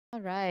All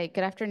right.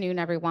 Good afternoon,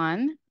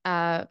 everyone.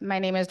 My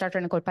name is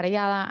Dr. Nicole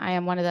Parellada. I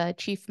am one of the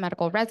chief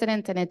medical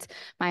residents, and it's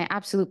my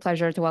absolute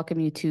pleasure to welcome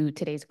you to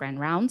today's Grand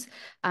Rounds.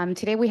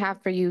 Today we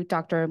have for you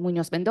Dr.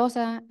 Munoz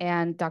Mendoza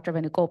and Dr.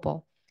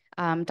 Venugopal.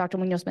 Dr.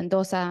 Munoz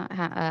Mendoza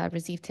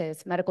received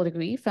his medical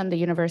degree from the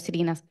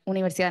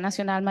Universidad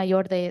Nacional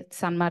Mayor de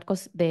San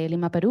Marcos de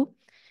Lima, Peru.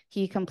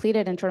 He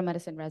completed internal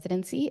medicine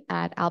residency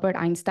at Albert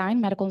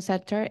Einstein Medical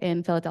Center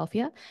in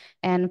Philadelphia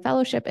and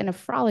fellowship in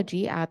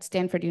nephrology at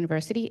Stanford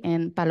University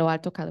in Palo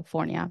Alto,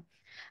 California.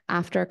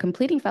 After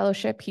completing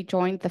fellowship, he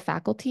joined the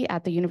faculty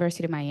at the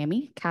University of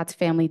Miami, Katz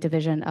Family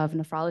Division of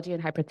Nephrology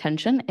and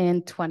Hypertension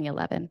in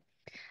 2011.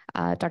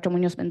 Dr.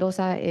 Munoz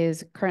Mendoza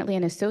is currently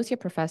an associate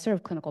professor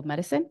of clinical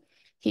medicine.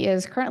 He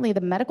is currently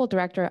the medical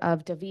director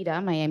of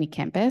DaVita Miami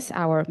campus,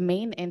 our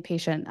main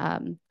inpatient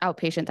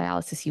outpatient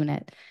dialysis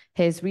unit.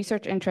 His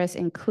research interests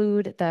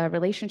include the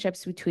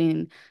relationships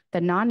between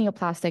the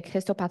non-neoplastic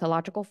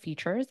histopathological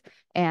features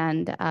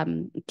and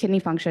kidney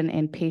function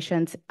in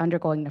patients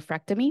undergoing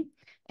nephrectomy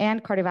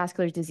and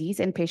cardiovascular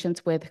disease in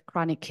patients with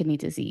chronic kidney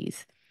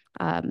disease.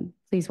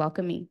 Please help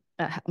me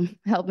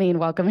in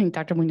welcoming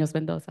Dr. Munoz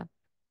Mendoza.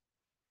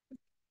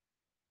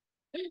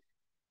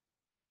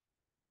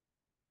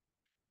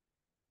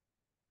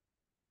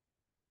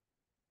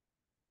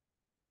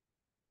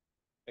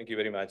 Thank you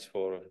very much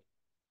for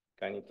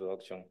kind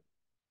introduction.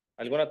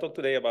 I'm going to talk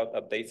today about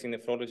updates in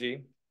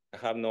nephrology. I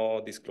have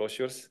no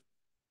disclosures.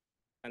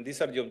 And these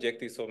are the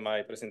objectives of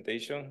my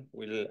presentation.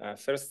 We'll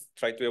first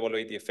try to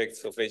evaluate the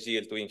effects of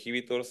SGLT2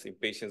 inhibitors in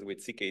patients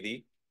with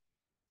CKD.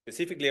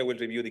 Specifically, I will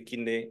review the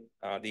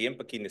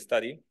EMPA-Kidney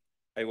study.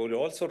 I will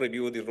also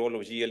review the role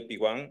of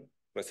GLP-1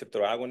 receptor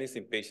agonists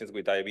in patients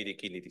with diabetic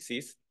kidney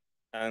disease.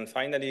 And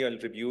finally, I'll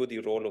review the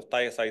role of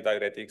thiazide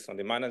diuretics on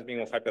the management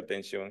of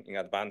hypertension in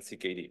advanced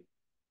CKD.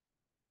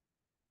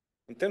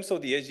 In terms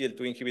of the SGLT2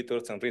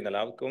 inhibitors and renal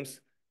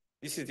outcomes,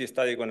 this is the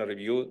study I'm going to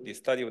review, the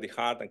study of the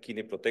heart and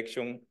kidney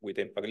protection with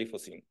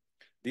empagliflozin.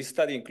 This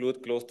study includes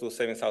close to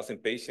 7,000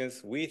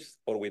 patients with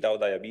or without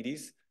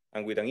diabetes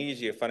and with an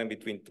eGFR in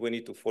between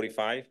 20 to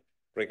 45,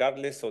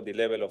 regardless of the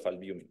level of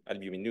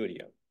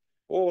albuminuria,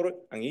 or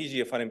an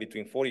eGFR in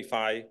between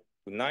 45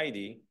 to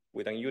 90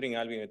 with an urine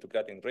albumin to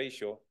creatinine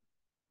ratio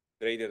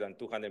greater than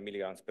 200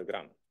 milligrams per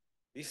gram.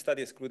 This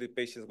study excluded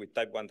patients with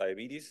type 1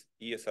 diabetes,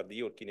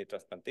 ESRD or kidney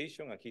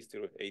transplantation, and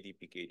history of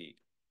ADPKD.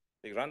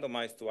 They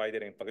randomized to either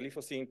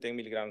empagliflozin 10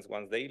 milligrams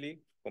once daily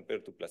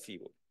compared to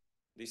placebo.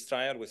 This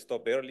trial was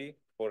stopped early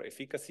for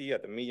efficacy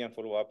at a median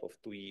follow-up of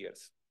 2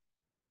 years.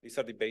 These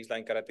are the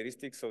baseline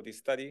characteristics of this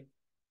study.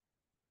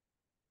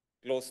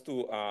 Close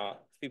to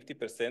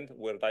 50%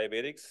 were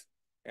diabetics,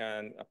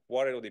 and a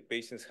quarter of the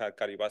patients had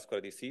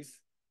cardiovascular disease.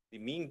 The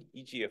mean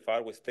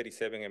eGFR was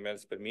 37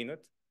 mL per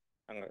minute,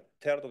 and a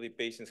third of the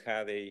patients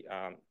had a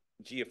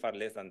GFR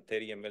less than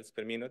 30 mL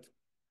per minute.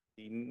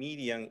 The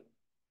median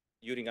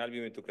urine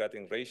albumin to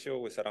creatinine ratio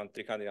was around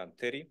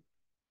 330,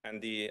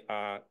 and the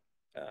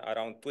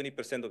around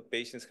 20% of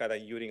patients had a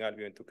urine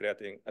albumin to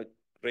creatinine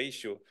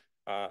ratio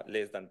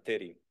less than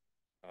 30.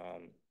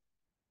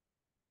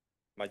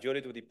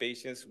 Majority of the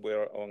patients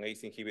were on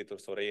ACE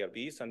inhibitors or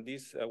ARBs, and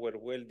these were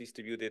well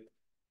distributed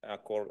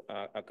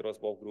across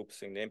both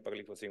groups in the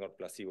empagliflozin or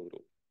placebo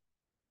group.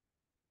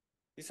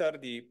 These are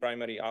the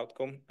primary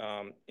outcome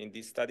in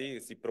this study.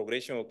 It's the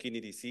progression of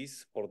kidney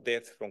disease or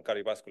death from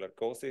cardiovascular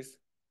causes.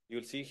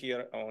 You'll see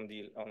here on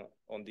the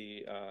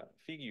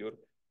figure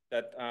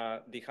that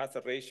the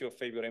hazard ratio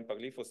favored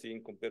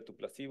empagliflozin compared to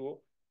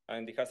placebo,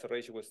 and the hazard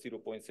ratio was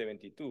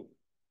 0.72.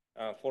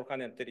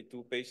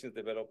 432 patients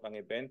developed an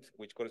event,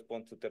 which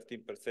corresponds to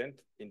 13%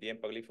 in the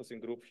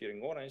empagliflozin group here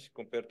in orange,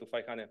 compared to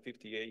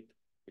 558,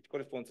 which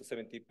corresponds to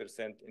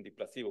 17% in the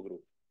placebo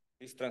group.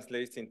 This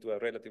translates into a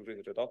relative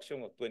risk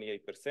reduction of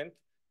 28%,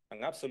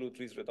 an absolute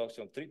risk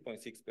reduction of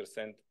 3.6%,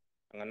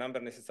 and a number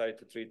necessary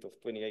to treat of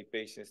 28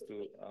 patients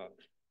to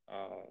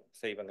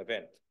save an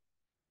event.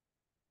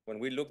 When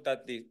we looked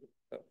at the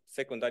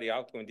secondary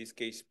outcome, in this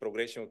case,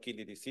 progression of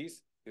kidney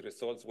disease, the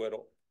results were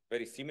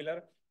very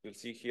similar. You'll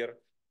see here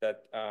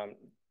that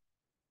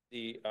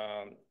the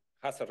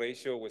hazard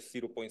ratio was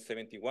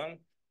 0.71,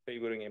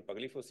 favoring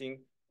empagliflozin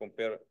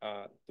compared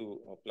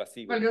to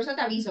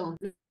placebo.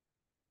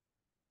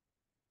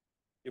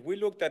 If we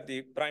looked at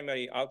the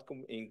primary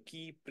outcome in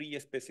key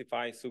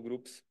pre-specified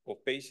subgroups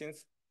of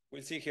patients,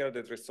 we'll see here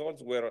that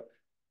results were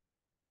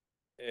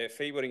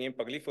favoring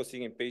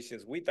empagliflozin in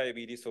patients with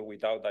diabetes or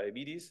without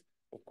diabetes.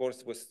 Of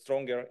course, it was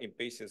stronger in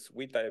patients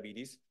with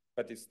diabetes,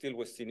 but it still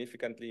was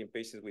significantly in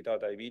patients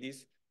without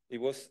diabetes. It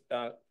was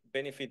better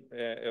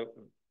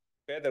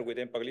with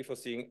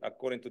empagliflozin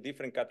according to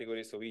different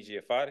categories of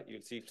eGFR.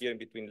 You'll see here in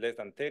between less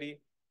than 30,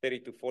 30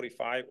 to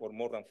 45, or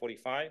more than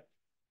 45.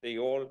 They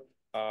all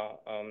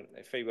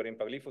favor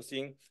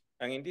empagliflozin.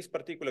 And in this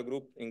particular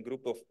group, in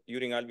group of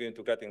urine albumin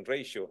to creatinine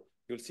ratio,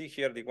 you'll see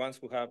here the ones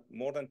who have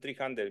more than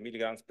 300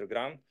 milligrams per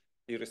gram,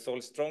 the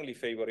results strongly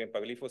favor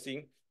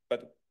empagliflozin.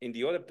 But in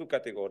the other two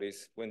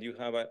categories, when you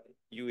have a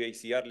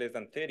UACR less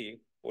than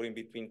 30 or in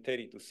between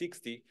 30 to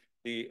 60,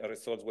 the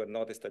results were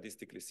not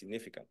statistically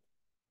significant.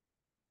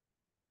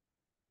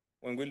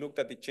 When we looked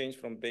at the change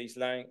from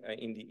baseline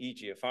in the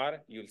eGFR,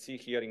 you'll see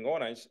here in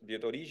orange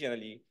that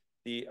originally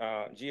the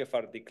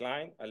GFR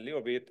declined a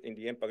little bit in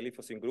the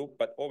empagliflozin group,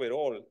 but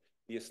overall,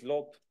 the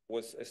slope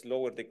was a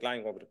slower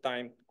decline over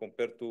time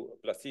compared to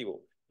placebo.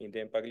 In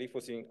the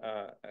empagliflozin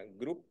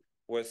group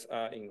was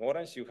in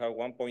orange, you have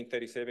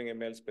 1.37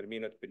 mLs per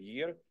minute per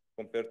year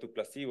compared to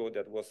placebo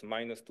that was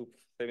minus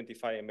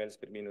 275 mLs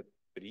per minute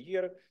per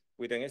year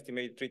with an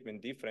estimated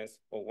treatment difference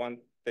of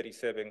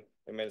 137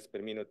 mLs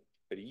per minute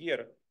per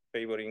year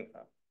favoring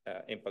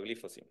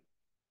empagliflozin.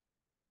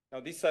 Now,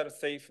 these are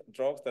safe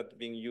drugs that have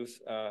been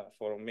used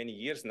for many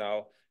years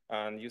now.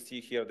 And you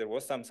see here, there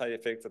was some side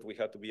effects that we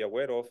had to be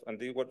aware of, and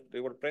they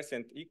were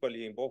present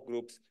equally in both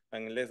groups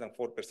and in less than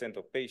 4%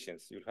 of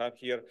patients. You have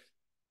here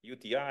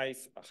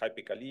UTIs,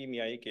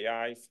 hyperkalemia,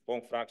 AKIs,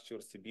 bone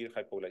fractures, severe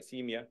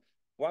hypoglycemia.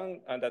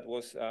 One that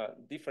was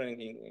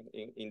different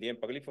in the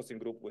empagliflozin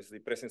group was the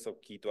presence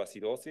of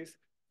ketoacidosis.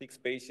 6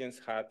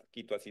 patients had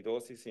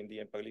ketoacidosis in the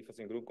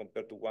empagliflozin group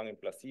compared to 1 in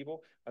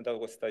placebo, and that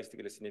was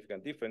statistically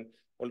significant different,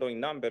 although in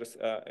numbers,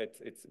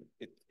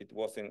 it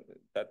wasn't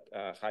that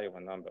high of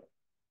a number.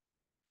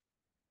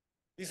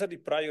 These are the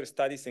prior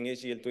studies in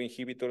SGLT2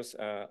 inhibitors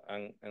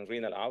and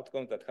renal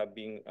outcomes that have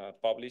been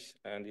published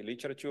in the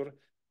literature.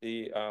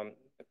 The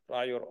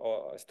prior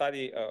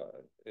study,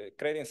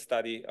 Credence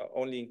study,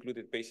 only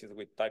included patients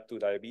with type 2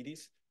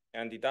 diabetes,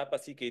 and the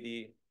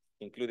DAPA-CKD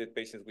included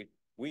patients with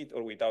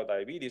or without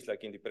diabetes,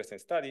 like in the present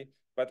study,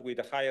 but with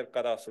a higher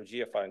cutoff for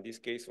GFR. In this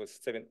case, was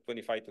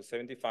 25 to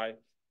 75,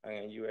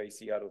 and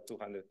UACR of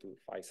 200 to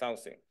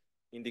 5,000.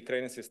 In the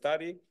Credence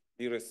study,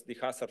 the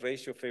hazard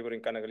ratio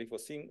favoring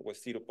canagliflozin was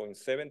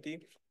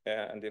 0.70,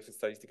 and the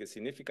statistically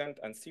significant.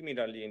 And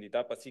similarly, in the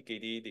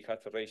DAPA-CKD, the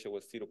hazard ratio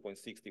was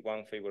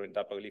 0.61 favoring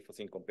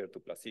dapagliflozin compared to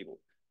placebo.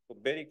 So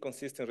very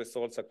consistent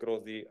results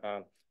across the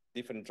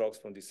different drugs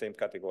from the same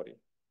category.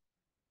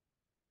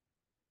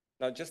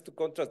 Now, just to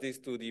contrast this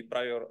to the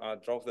prior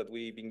drugs that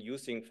we've been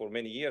using for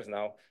many years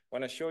now, I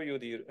want to show you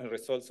the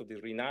results of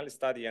the renal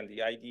study and the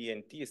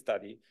IDNT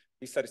study.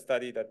 These are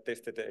studies that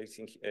tested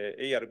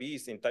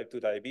ARBs in type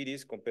 2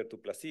 diabetes compared to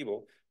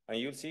placebo. And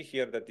you'll see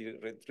here that the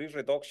risk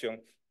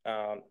reduction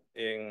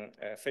in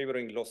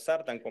favoring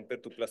losartan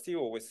compared to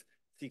placebo was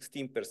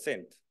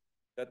 16%.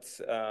 That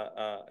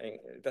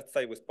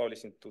study was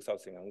published in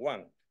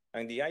 2001.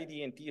 And the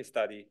IDNT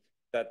study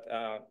that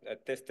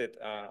tested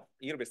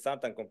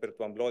irbesartan compared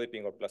to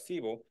amlodipine or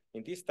placebo.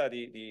 In this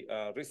study,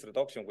 the risk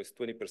reduction was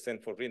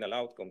 20% for renal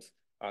outcomes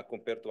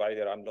compared to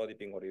either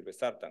amlodipine or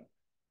irbesartan.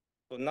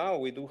 So now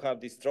we do have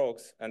these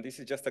drugs, and this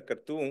is just a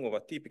cartoon of a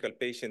typical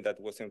patient that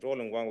was enrolled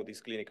in one of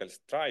these clinical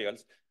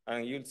trials.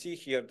 And you'll see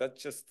here,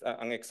 that's just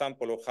an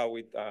example of how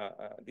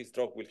this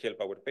drug will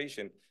help our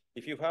patient.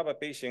 If you have a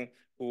patient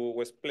who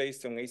was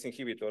placed on ACE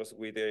inhibitors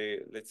with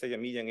let's say a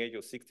median age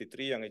of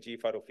 63 and a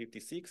GFR of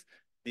 56,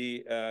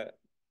 the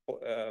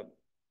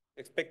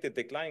expected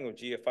decline of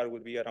GFR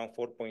would be around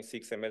 4.6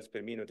 mLs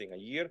per minute in a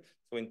year.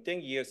 So in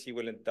 10 years, he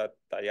will end that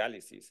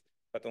dialysis.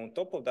 But on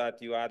top of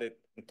that, you added,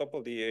 on top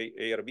of the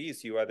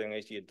ARBs, you add an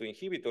SGLT2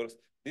 inhibitors.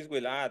 This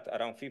will add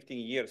around 15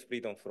 years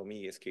freedom from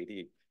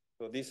ESKD.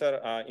 So these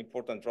are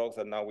important drugs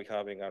that now we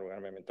have in our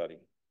armamentarium.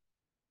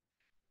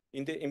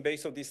 In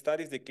base of these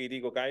studies, the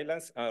KDIGO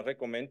guidelines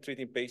recommend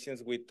treating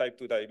patients with type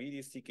 2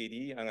 diabetes,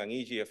 CKD, and an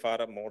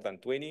eGFR more than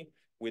 20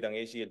 with an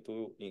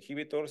SGLT2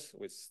 inhibitors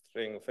with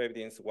strength of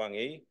evidence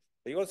 1A.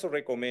 They also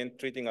recommend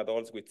treating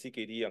adults with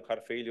CKD and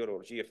heart failure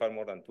or GFR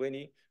more than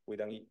 20 with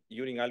an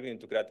urine albumin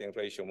to creatinine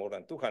ratio more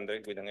than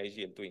 200 with an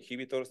SGLT2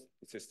 inhibitors.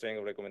 It's a strength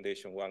of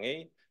recommendation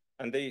 1A.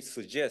 And they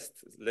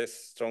suggest less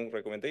strong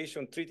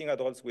recommendation, treating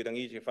adults with an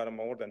eGFR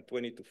more than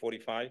 20 to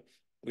 45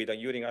 with a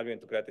urine albumin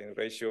to creatinine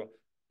ratio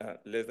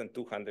less than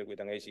 200 with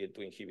an SGLT2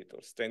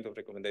 inhibitor, strength of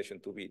recommendation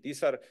 2B.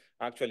 These are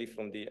actually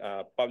from the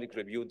public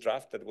review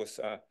draft that was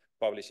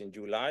published in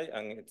July,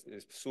 and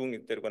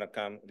soon they're going to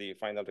come the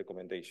final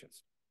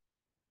recommendations.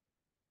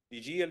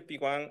 The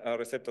GLP-1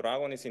 receptor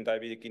agonist in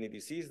diabetic kidney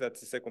disease,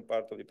 that's the second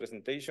part of the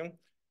presentation.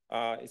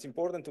 It's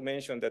important to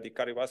mention that the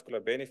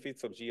cardiovascular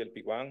benefits of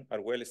GLP-1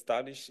 are well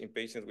established in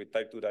patients with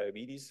type 2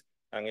 diabetes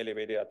and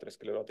elevated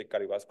atherosclerotic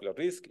cardiovascular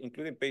risk,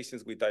 including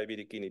patients with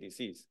diabetic kidney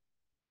disease.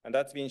 And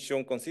that's been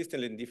shown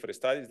consistently in different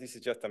studies. This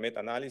is just a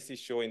meta-analysis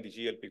showing the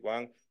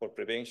GLP-1 for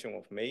prevention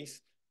of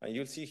MACE. And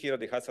you'll see here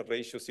the hazard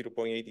ratio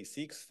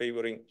 0.86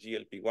 favoring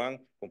GLP-1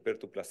 compared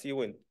to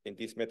placebo in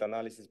this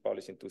meta-analysis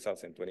published in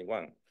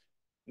 2021.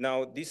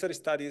 Now, these are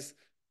studies,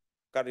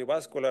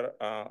 cardiovascular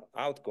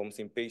outcomes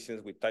in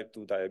patients with type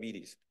 2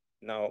 diabetes.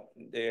 Now,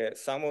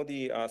 some of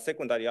the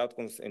secondary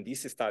outcomes in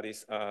these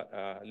studies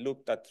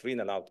looked at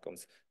renal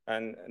outcomes.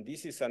 And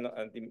this is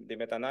the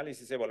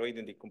meta-analysis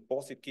evaluating the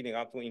composite kidney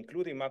outcome,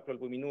 including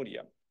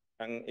macroalbuminuria.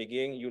 And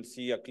again, you'll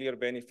see a clear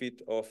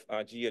benefit of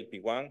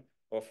GLP-1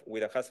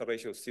 with a hazard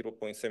ratio of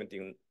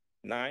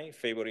 0.79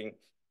 favoring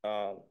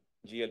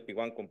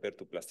GLP-1 compared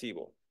to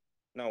placebo.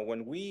 Now,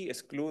 when we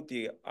exclude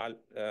the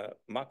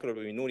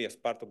macroalbuminuria as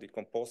part of the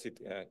composite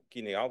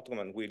kidney outcome,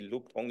 and we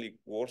looked only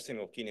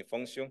worsening of kidney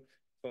function,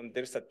 So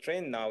there's a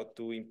trend now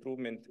to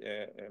improvement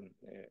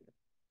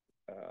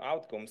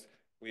outcomes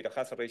with a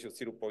hazard ratio of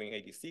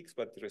 0.86,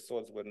 but the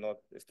results were not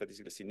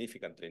statistically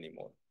significant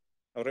anymore.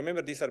 Now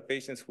remember, these are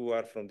patients who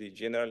are from the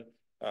general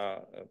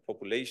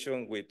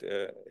population with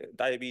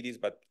diabetes,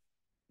 but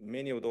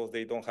many of those,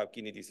 they don't have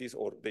kidney disease,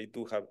 or they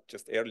do have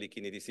just early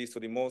kidney disease. So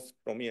the most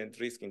prominent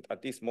risk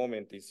at this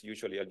moment is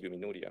usually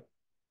albuminuria.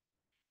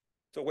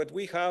 So what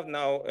we have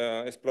now,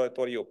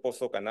 exploratory or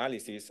post-hoc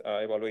analysis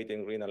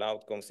evaluating renal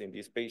outcomes in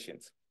these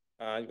patients.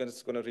 I'm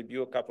just going to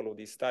review a couple of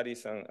these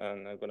studies, and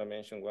I'm going to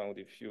mention one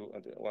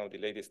of the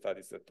latest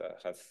studies that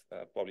has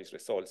published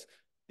results.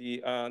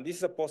 This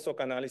is a post-hoc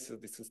analysis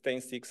of the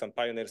SUSTAIN-6 and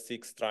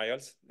PIONEER-6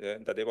 trials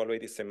that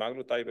evaluated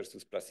semaglutide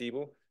versus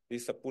placebo.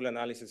 This is a pool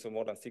analysis of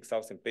more than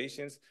 6,000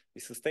 patients. The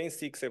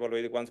SUSTAIN-6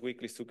 evaluated once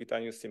weekly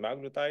subcutaneous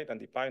semaglutide,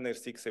 and the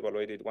PIONEER-6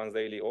 evaluated once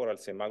daily oral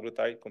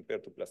semaglutide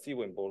compared to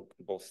placebo in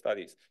both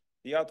studies.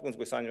 The outcomes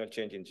was annual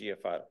change in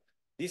GFR.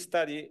 This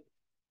study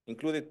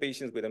included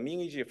patients with a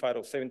mean eGFR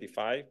of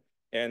 75,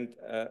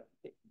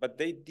 but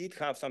they did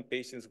have some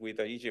patients with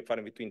an eGFR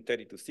in between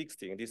 30 to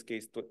 60, in this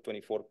case,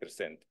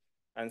 24%.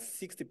 And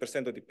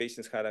 60% of the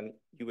patients had an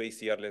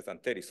UACR less than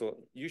 30. So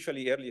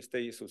usually early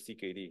stages of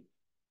CKD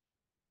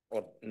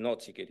or not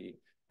CKD.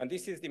 And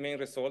this is the main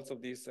results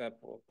of this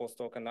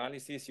post-hoc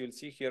analysis. You'll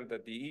see here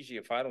that the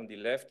eGFR on the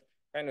left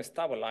kind of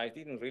stabilized,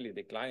 didn't really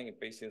decline in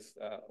patients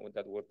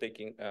that were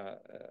taking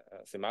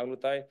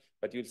semaglutide,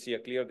 but you'll see a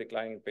clear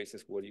decline in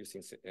patients who were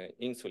using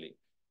insulin.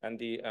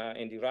 And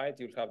in the right,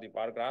 you'll have the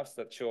bar graphs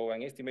that show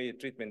an estimated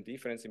treatment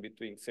difference in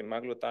between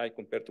semaglutide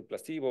compared to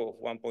placebo of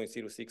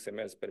 1.06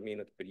 mL per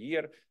minute per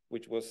year,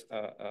 which was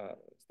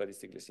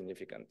statistically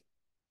significant.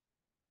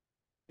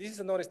 This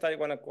is another study I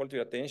want to call to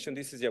your attention.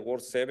 This is the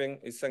Award 7.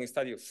 It's a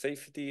study of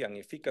safety and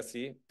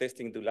efficacy,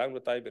 testing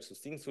dulaglutide versus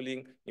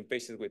insulin in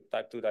patients with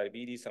type 2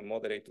 diabetes and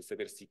moderate to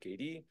severe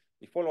CKD.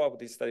 The follow-up of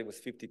this study was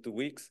 52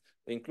 weeks.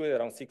 They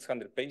included around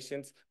 600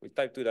 patients with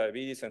type 2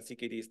 diabetes and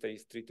CKD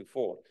stage 3 to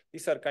 4.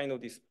 These are kind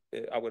of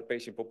our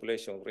patient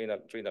population of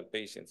renal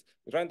patients.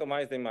 We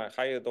randomized them a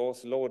higher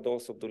dose, lower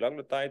dose of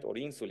dulaglutide or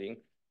insulin,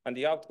 and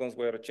the outcomes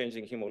were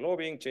changing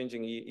hemoglobin,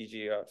 changing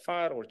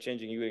eGFR, or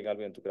changing urine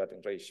albumin to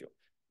creatinine ratio.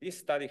 This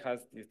study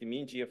has the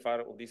mean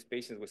GFR of these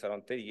patients was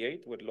around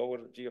 38 with lower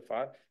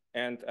GFR,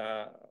 and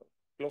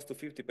close to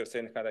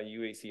 50% had a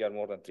UACR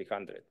more than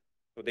 300.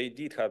 So they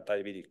did have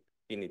diabetic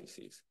kidney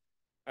disease.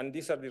 And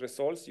these are the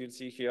results. You'll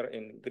see here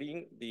in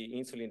green, the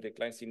insulin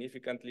declined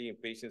significantly in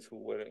patients who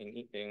were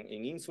in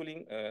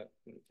insulin,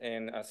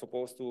 and as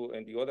opposed to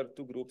in the other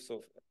two groups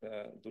of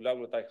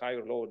dulaglutide,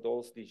 higher or lower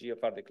dose, the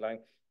GFR declined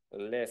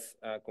less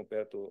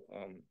compared to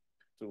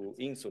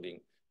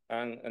insulin.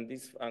 And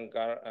these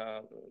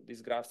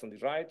graphs on the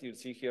right, you'll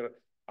see here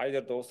either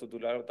dose of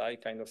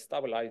dulaglutide kind of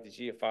stabilize the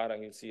GFR,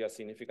 and you'll see a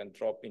significant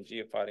drop in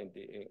GFR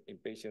in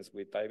patients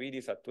with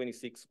diabetes at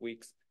 26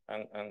 weeks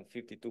and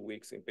 52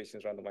 weeks in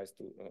patients randomized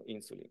to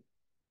insulin.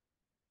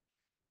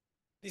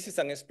 This is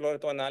an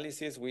exploratory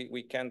analysis.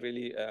 We can't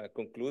really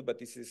conclude, but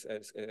this is a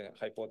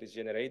hypothesis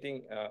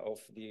generating of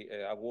the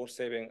Award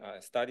 7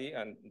 study,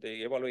 and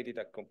they evaluated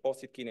a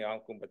composite kidney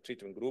outcome by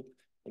treatment group.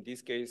 In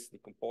this case, the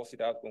composite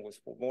outcome was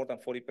for more than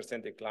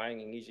 40% decline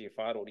in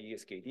eGFR or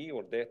ESKD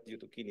or death due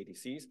to kidney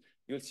disease.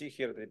 You'll see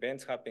here the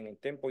events happen in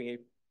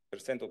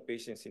 10.8% of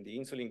patients in the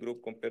insulin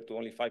group compared to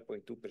only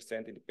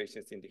 5.2% in the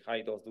patients in the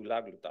high-dose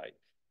dulaglutide,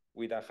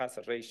 with a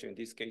hazard ratio in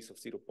this case of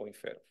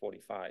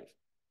 0.45.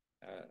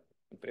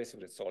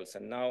 Impressive results.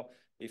 And now,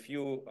 if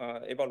you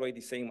evaluate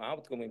the same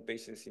outcome in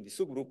patients in the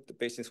subgroup, the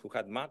patients who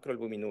had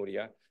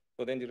macroalbuminuria,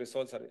 so then the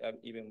results are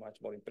even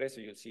much more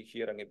impressive. You'll see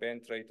here an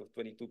event rate of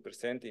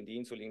 22% in the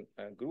insulin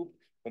group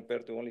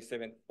compared to only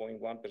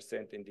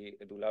 7.1% in the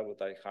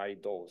dulaglutide high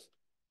dose,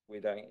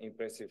 with an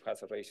impressive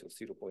hazard ratio of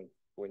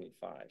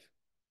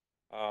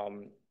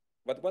 0.25.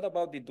 But what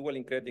about the dual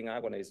incretin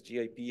agonists,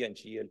 GIP and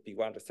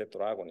GLP-1 receptor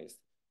agonists?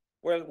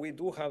 Well, we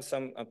do have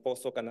some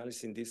post-hoc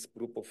analysis in this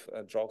group of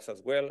drugs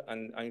as well,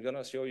 and I'm going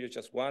to show you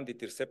just one, the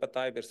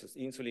tirzepatide versus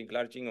insulin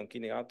glargine on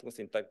kidney outcomes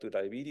in type 2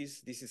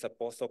 diabetes. This is a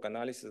post-hoc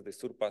analysis of the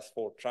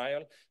SURPASS-4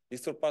 trial.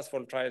 This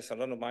SURPASS-4 trial is a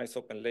randomized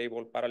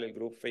open-label parallel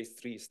group phase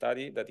 3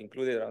 study that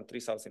included around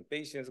 3,000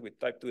 patients with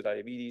type 2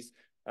 diabetes,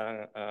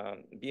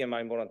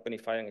 BMI more than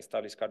 25 and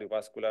established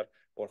cardiovascular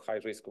or high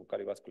risk of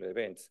cardiovascular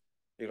events.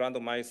 They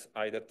randomized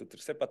either to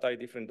tirzepatide,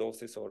 different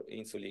doses, or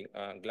insulin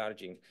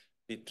glargine.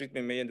 The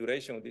treatment median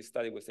duration of this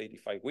study was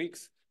 85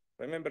 weeks.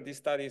 Remember, these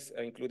studies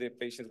included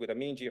patients with a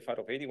mean GFR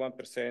of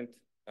 81%,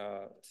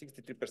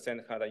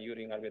 63% had a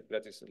urine albumin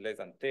less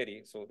than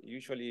 30, so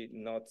usually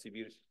not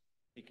severe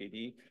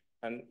CKD,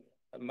 and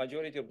a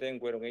majority of them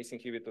were on ACE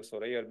inhibitors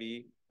or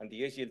ARB, and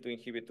the SGLT2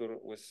 inhibitor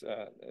was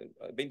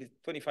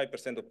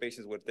 25% of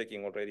patients were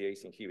taking already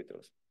ACE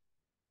inhibitors.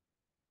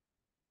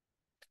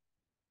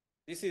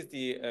 This is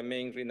the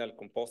main renal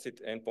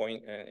composite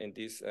endpoint in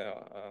this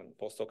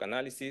post-hoc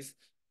analysis.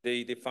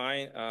 They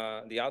define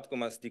the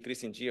outcome as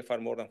decrease in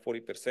GFR more than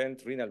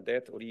 40%, renal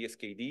death or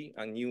ESKD,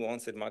 and new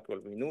onset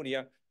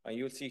macroalbuminuria. And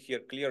you'll see here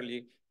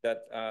clearly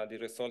that the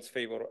results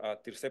favor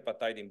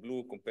tirzepatide in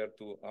blue compared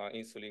to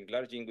insulin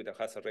glargine with a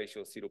hazard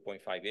ratio of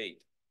 0.58.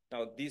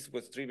 Now, this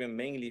was driven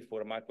mainly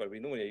for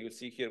macroalbuminuria. You'll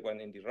see here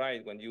when in the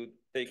right, when you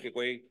take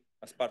away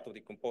as part of the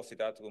composite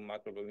outcome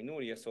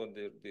macroalbuminuria, so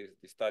the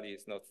study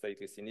is not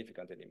statistically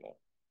significant anymore.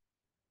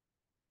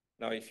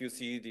 Now, if you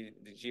see the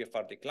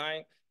GFR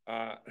decline,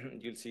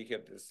 you'll see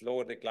here the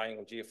slower decline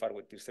of GFR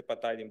with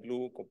tirzepatide in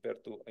blue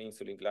compared to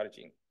insulin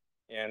glargine.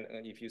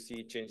 And if you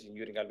see change in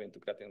urine albumin to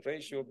creatinine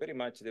ratio, very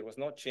much there was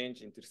no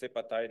change in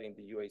tirzepatide in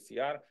the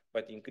UACR,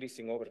 but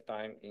increasing over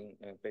time in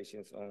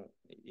patients on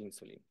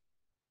insulin.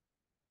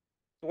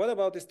 So what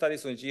about the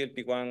studies on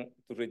GLP-1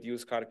 to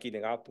reduce heart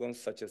kidney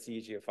outcomes such as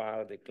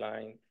eGFR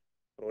decline,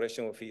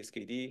 progression of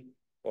ESKD,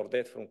 or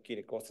death from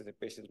kidney causes in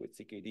patients with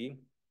CKD?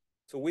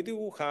 So we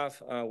do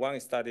have one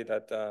study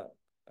that the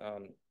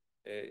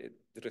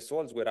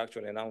results were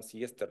actually announced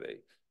yesterday.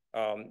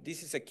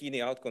 This is a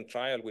kidney outcome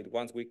trial with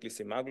once-weekly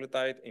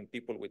semaglutide in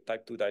people with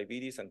type 2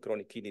 diabetes and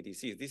chronic kidney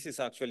disease. This is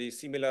actually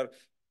similar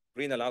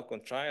renal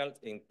outcome trial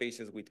in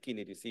patients with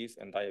kidney disease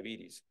and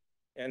diabetes.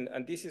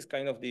 And this is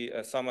kind of the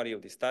summary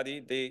of the study.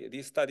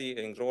 This study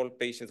enrolled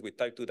patients with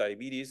type 2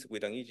 diabetes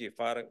with an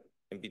eGFR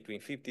in between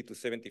 50 to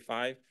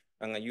 75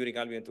 and a urine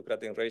albumin to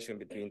creatinine ratio in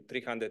between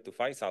 300 to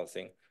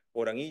 5,000,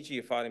 or an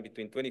eGFR in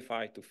between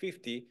 25 to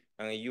 50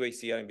 and a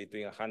UACR in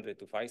between 100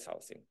 to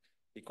 5,000.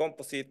 The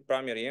composite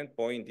primary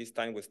endpoint this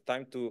time was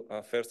time to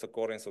first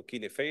occurrence of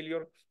kidney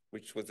failure,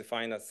 which was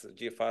defined as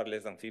GFR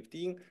less than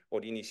 15,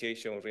 or the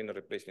initiation of renal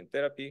replacement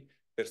therapy,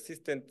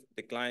 persistent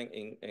decline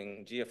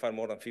in GFR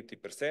more than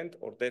 50%,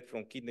 or death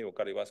from kidney or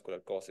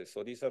cardiovascular causes.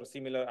 So these are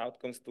similar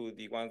outcomes to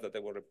the ones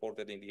that were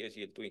reported in the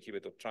SGLT2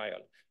 inhibitor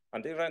trial.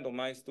 And they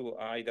randomized to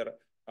either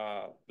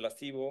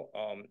placebo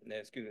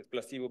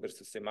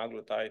versus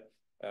semaglutide.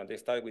 They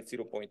started with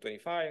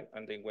 0.25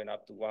 and then went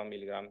up to 1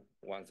 milligram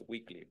once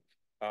weekly.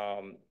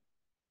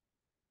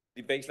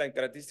 The baseline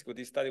characteristics of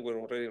this study were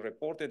already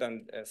reported,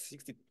 and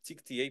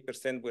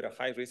 68% were a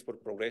high risk for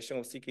progression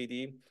of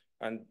CKD,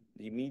 and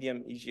the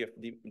median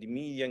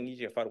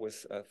eGFR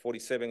was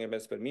 47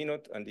 mL per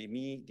minute, and the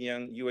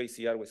median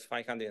UACR was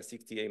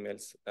 568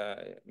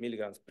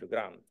 milligrams per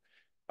gram.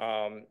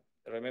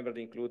 Remember,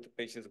 they include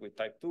patients with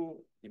type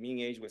 2. The mean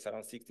age was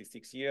around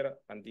 66 years,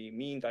 and the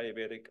mean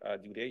diabetic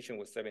duration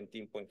was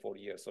 17.4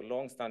 years, so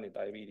long-standing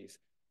diabetes.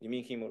 The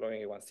mean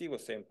hemoglobin A1C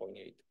was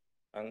 7.8.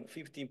 And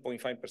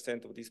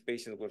 15.5% of these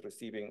patients were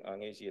receiving an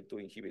SGLT2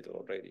 inhibitor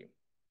already.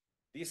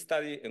 This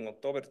study in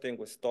October 10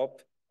 was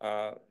stopped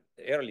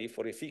early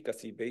for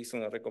efficacy based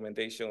on a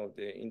recommendation of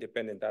the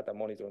Independent Data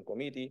Monitoring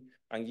Committee.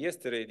 And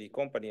yesterday, the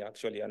company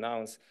actually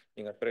announced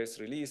in a press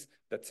release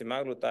that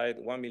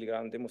semaglutide 1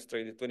 milligram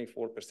demonstrated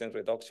 24%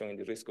 reduction in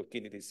the risk of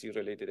kidney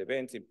disease-related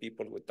events in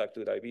people with type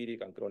 2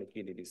 diabetic and chronic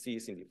kidney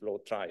disease in the FLOW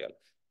trial.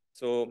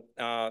 So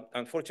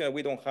unfortunately,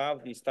 we don't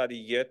have the study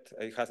yet.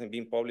 It hasn't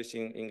been published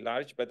in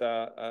large, but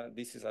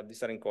these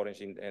are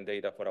encouraging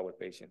data for our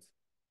patients.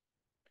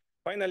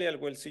 Finally, I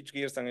will switch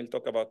gears and I'll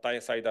talk about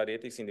thiazide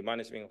diuretics in the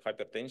management of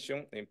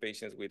hypertension in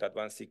patients with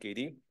advanced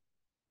CKD.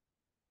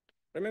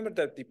 Remember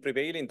that the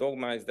prevailing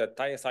dogma is that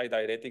thiazide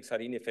diuretics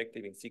are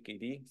ineffective in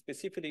CKD,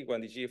 specifically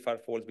when the GFR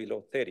falls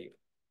below 30.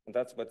 And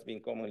that's what's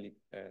been commonly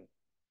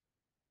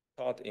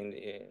taught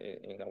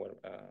in our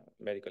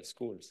medical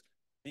schools.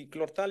 The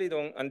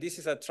clortalidone, and this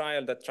is a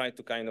trial that tried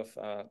to kind of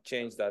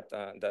change that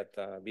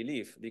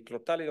belief. The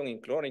clortalidone in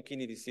chronic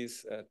kidney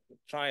disease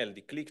trial,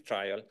 the CLIC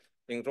trial,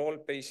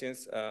 enrolled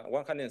patients,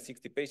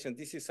 160 patients.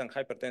 This is a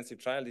hypertensive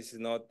trial. This is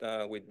not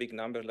with big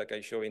numbers like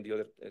I show in the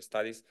other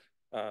studies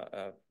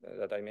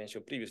that I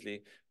mentioned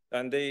previously.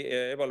 And they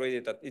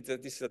evaluated that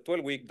this is a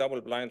 12-week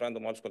double-blind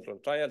randomized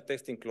controlled trial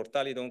testing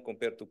clortalidone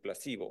compared to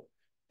placebo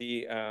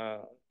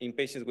in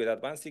patients with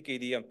advanced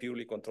CKD and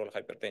purely controlled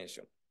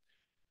hypertension.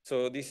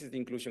 So this is the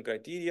inclusion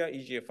criteria: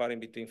 eGFR in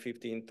between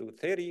 15 to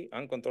 30,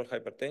 uncontrolled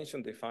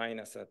hypertension defined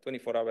as a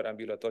 24-hour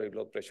ambulatory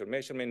blood pressure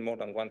measurement more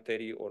than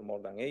 130 or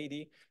more than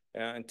 80,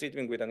 and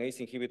treatment with an ACE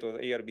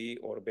inhibitor, ARB,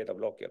 or beta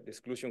blocker. The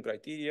exclusion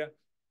criteria: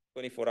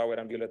 24-hour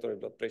ambulatory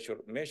blood pressure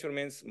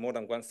measurements more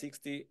than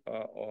 160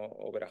 or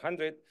over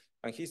 100,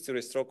 and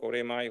history, stroke, or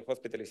MI,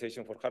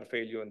 hospitalization for heart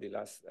failure in the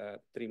last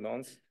 3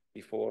 months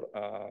before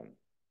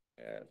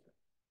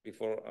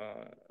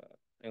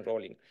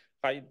enrolling.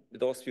 High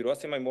dose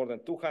furosemide more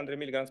than 200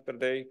 milligrams per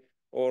day,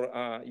 or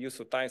use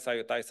of thiazide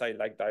or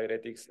thiazide-like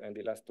diuretics in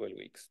the last 12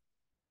 weeks.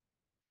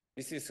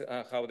 This is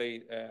how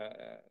they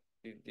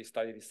the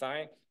study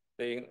design.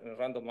 They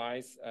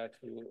randomized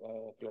to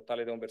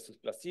clortalidone versus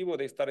placebo.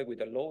 They started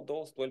with a low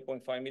dose,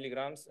 12.5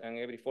 milligrams, and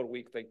every 4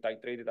 weeks they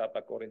titrated up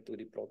according to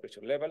the blood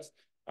pressure levels,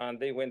 and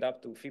they went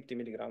up to 50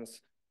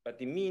 milligrams. But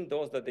the mean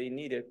dose that they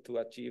needed to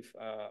achieve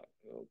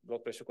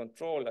blood pressure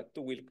control at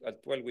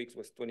 12 weeks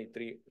was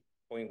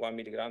 23.1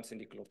 milligrams in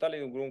the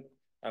clortalidone group,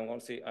 and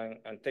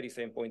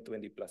 37.2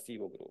 in the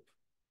placebo group.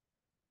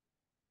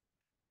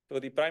 So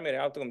the primary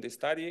outcome of the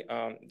study,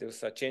 there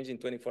was a change in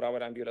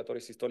 24-hour ambulatory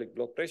systolic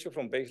blood pressure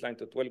from baseline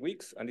to 12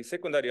 weeks, and the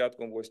secondary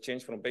outcome was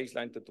change from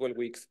baseline to 12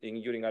 weeks in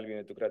urine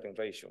albumin to creatinine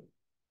ratio.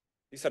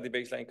 These are the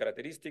baseline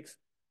characteristics.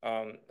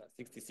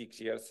 66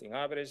 years in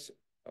average,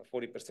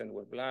 40%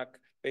 were Black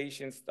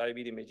patients.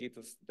 Diabetes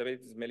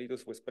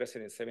mellitus was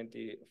present in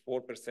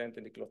 74%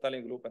 in the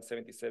clothallion group and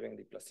 77% in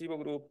the placebo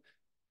group.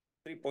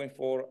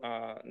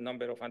 3.4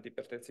 number of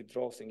antihypertensive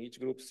drugs in each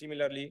group.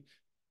 Similarly,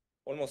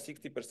 almost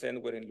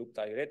 60% were in loop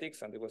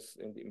diuretics, and it was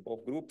in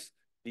both groups.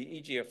 The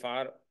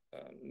eGFR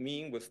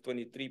mean was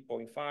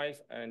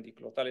 23.5, and the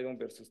clothallion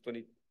versus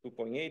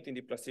 22.8 in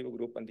the placebo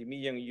group, and the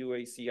median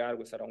UACR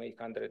was around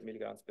 800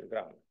 milligrams per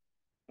gram.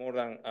 More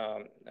than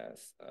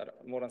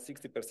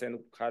 60%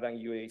 had an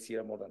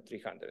UACR more than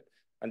 300.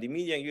 And the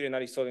median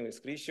urinary sodium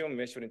excretion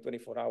measured in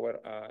 24-hour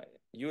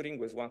urine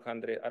was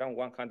around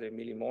 100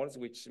 millimoles,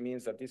 which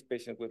means that this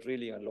patient was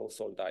really on low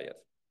salt diet.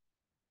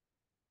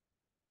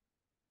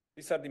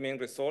 These are the main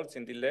results.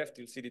 In the left,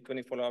 you'll see the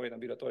 24-hour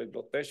ambulatory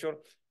blood pressure.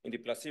 In the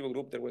placebo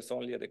group, there was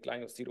only a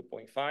decline of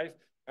 0.5,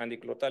 and the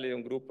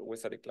clothallion group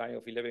was a decline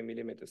of 11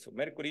 millimeters of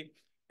mercury,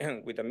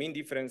 with a mean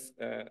difference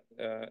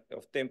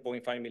of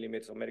 10.5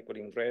 millimeters of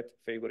mercury in red,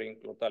 favoring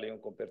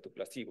clothallion compared to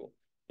placebo.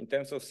 In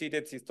terms of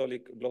seated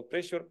systolic blood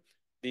pressure,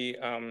 the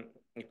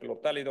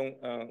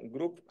clothallion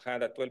group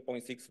had a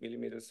 12.6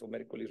 millimeters of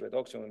mercury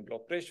reduction in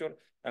blood pressure,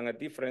 and a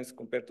difference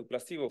compared to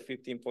placebo of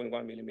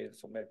 15.1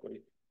 millimeters of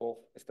mercury, both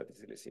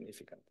statistically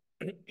significant.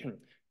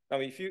 Now,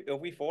 if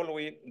we follow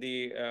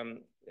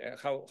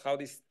how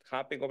this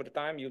happened over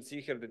time, you'll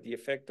see here that the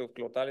effect of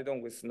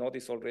clothallion was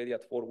noticed already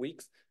at 4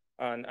 weeks,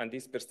 and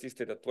this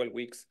persisted at 12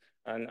 weeks,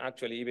 and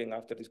actually even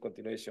after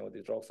discontinuation of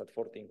the drugs at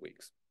 14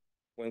 weeks.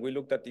 When we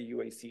looked at the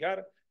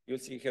UACR, you'll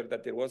see here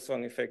that there was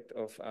an effect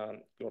of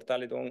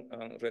clothallion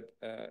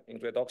in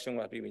reduction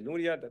of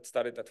albuminuria that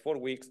started at 4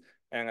 weeks,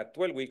 and at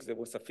 12 weeks, there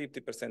was a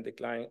 50%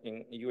 decline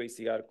in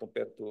UACR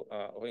compared to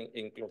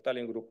in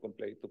clothallion group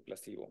compared to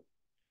placebo.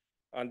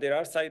 And there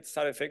are side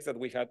effects that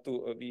we had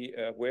to be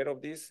aware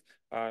of this,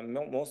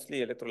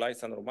 mostly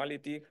electrolyte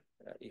abnormality,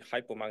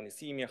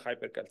 hypomagnesemia,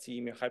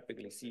 hypercalcemia,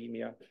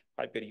 hyperglycemia,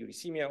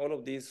 hyperuricemia. All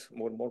of these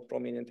were more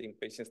prominent in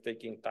patients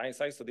taking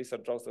thiazide, so these are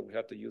drugs that we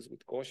had to use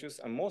with cautious,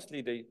 and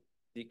mostly the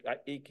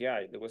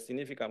AKI. There was a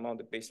significant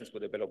amount of patients who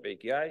developed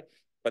AKI,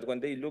 but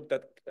when they looked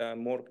at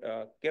more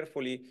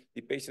carefully,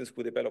 the patients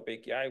who developed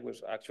AKI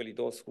was actually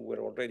those who were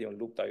already on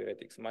loop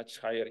diuretics, much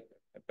higher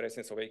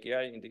presence of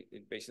AKI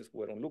in patients who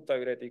were on loop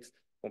diuretics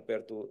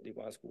compared to the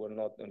ones who were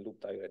not on loop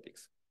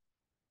diuretics.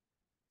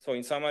 So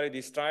in summary,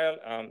 this trial,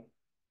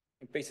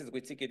 in patients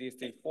with CKD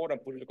stage 4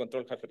 and poorly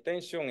controlled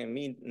hypertension, a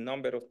mean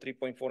number of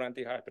 3.4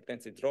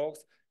 antihypertensive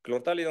drugs,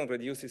 clothallion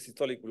reduces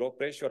systolic blood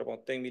pressure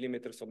about 10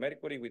 millimeters of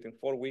mercury within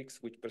 4 weeks,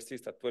 which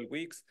persists at 12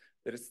 weeks.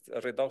 There is a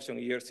reduction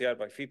in ERCR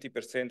by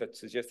 50% that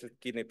suggested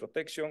kidney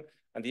protection,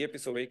 and the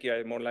episode of AKI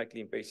are more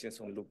likely in patients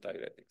on loop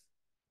diuretics.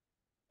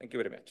 Thank you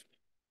very much.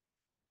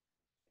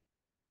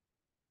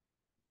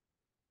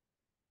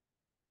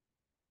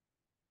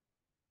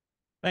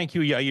 Thank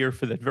you, Jair,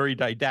 for that very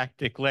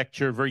didactic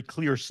lecture, very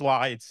clear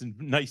slides, and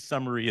nice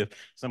summary of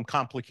some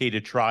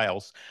complicated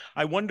trials.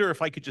 I wonder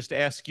if I could just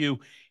ask you,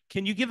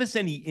 can you give us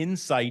any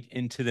insight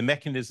into the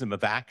mechanism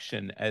of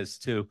action as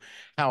to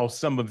how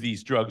some of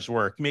these drugs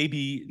work?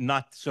 Maybe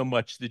not so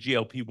much the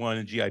GLP-1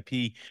 and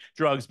GIP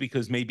drugs,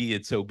 because maybe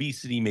it's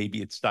obesity,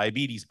 maybe it's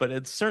diabetes, but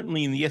it's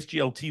certainly in the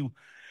SGLT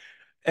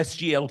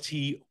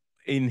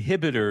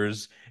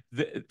inhibitors,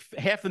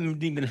 half of them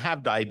didn't even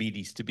have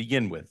diabetes to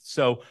begin with.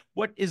 So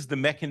what is the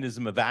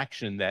mechanism of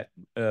action that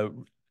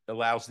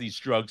allows these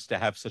drugs to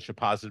have such a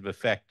positive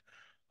effect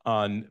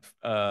on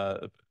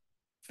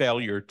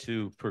failure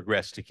to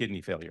progress to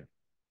kidney failure?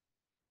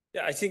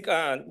 Yeah, I think,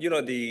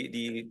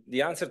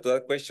 the answer to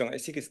that question, I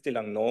think is still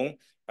unknown.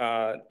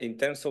 In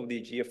terms of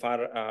the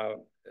GFR,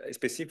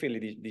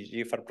 specifically the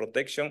GFR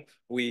protection,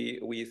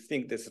 we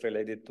think this is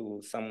related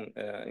to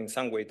in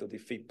some way to the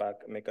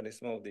feedback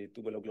mechanism of the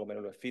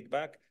tubuloglomerular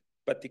feedback.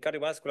 But the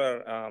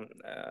cardiovascular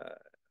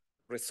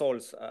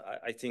results,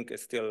 I think,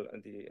 is still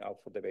out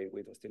for debate.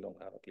 We still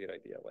don't have a clear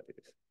idea what it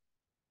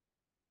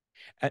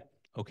is.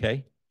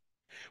 Okay.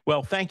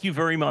 Well, thank you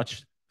very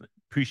much.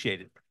 Appreciate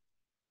it.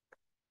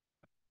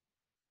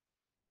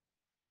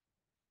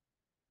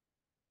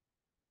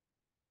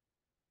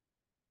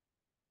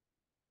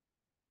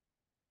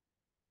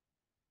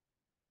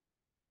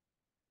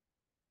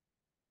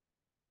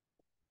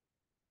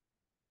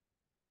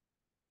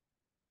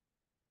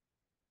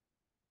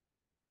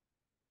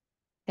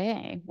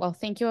 Okay, well,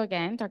 thank you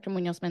again, Dr.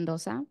 Munoz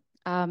Mendoza.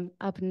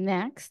 Up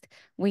next,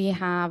 we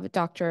have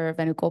Dr.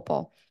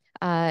 Venugopal.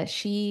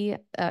 She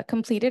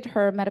completed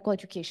her medical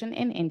education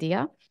in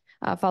India,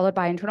 followed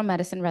by internal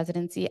medicine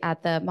residency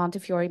at the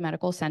Montefiore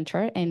Medical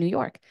Center in New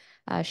York.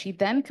 She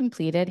then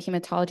completed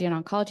hematology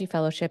and oncology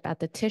fellowship at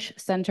the Tisch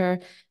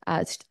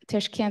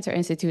Cancer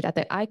Institute at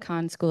the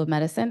Icahn School of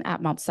Medicine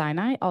at Mount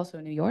Sinai, also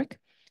in New York.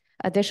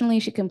 Additionally,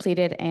 she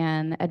completed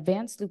an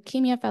advanced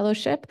leukemia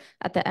fellowship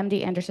at the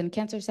MD Anderson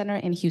Cancer Center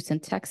in Houston,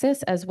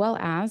 Texas, as well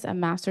as a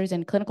master's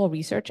in clinical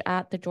research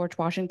at the George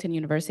Washington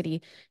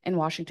University in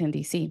Washington,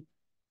 D.C.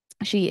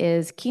 She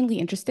is keenly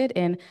interested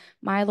in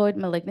myeloid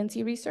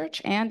malignancy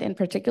research and, in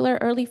particular,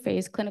 early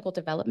phase clinical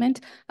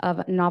development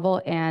of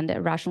novel and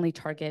rationally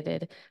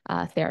targeted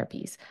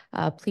therapies.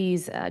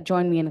 Please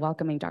join me in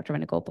welcoming Dr.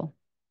 Venugopal.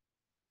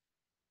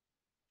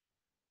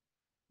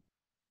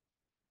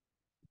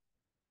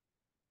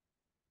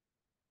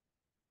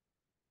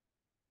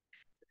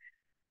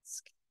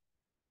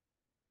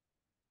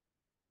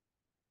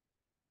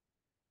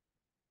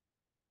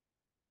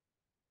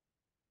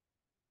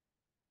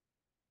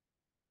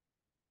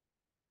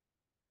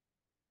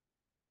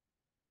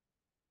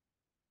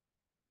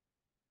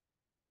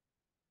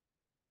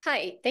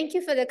 Hi, thank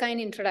you for the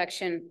kind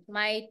introduction.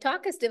 My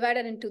talk is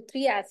divided into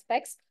 3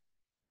 aspects: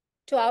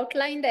 to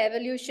outline the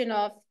evolution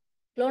of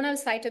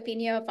clonal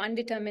cytopenia of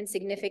undetermined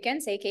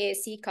significance, aka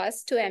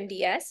CCUS, to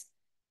MDS,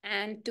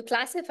 and to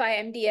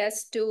classify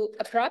MDS to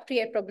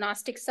appropriate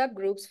prognostic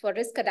subgroups for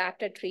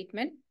risk-adapted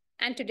treatment,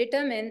 and to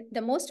determine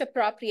the most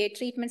appropriate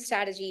treatment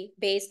strategy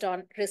based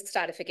on risk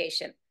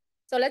stratification.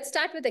 So let's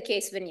start with the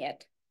case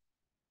vignette.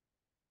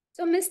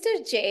 So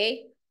Mr.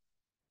 J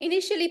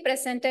initially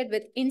presented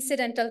with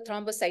incidental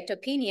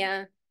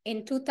thrombocytopenia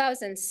in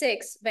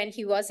 2006 when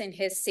he was in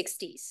his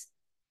 60s.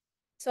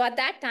 So at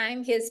that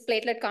time, his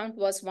platelet count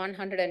was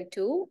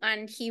 102,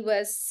 and he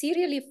was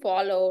serially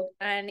followed.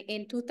 And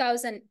in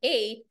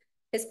 2008,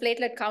 his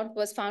platelet count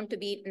was found to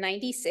be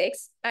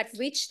 96, at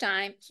which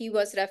time he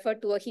was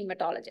referred to a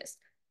hematologist.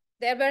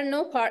 There were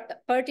no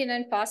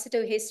pertinent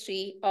positive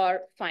history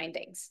or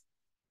findings.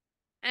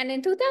 And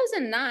in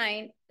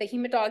 2009, the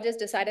hematologist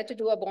decided to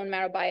do a bone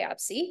marrow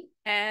biopsy,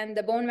 and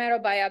the bone marrow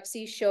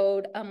biopsy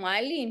showed a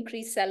mildly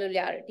increased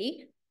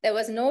cellularity. There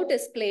was no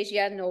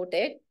dysplasia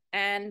noted,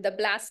 and the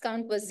blast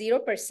count was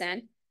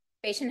 0%.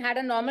 Patient had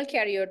a normal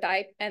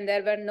karyotype, and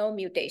there were no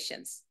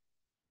mutations.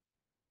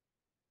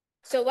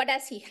 So what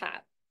does he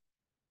have?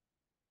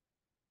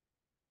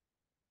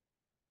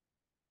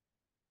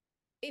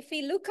 If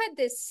we look at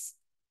this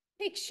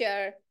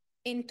picture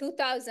in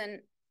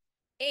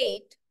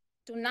 2008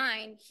 to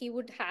 9, he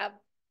would have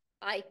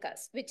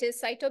ICUS, which is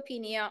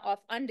cytopenia of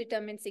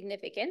undetermined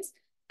significance,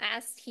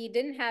 as he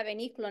didn't have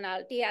any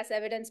clonality, as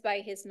evidenced by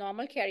his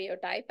normal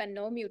karyotype and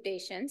no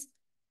mutations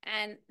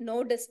and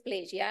no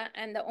dysplasia.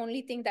 And the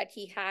only thing that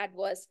he had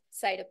was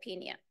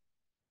cytopenia.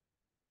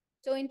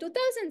 So in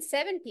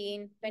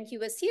 2017, when he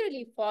was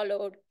serially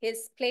followed,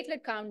 his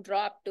platelet count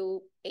dropped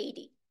to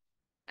 80,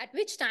 at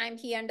which time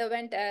he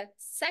underwent a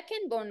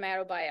second bone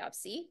marrow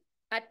biopsy,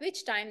 at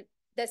which time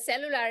the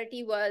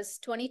cellularity was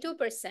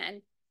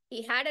 22%.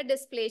 He had a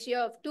dysplasia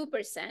of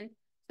 2%.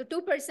 So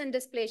 2%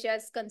 dysplasia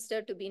is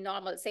considered to be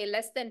normal. Say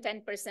less than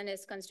 10%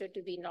 is considered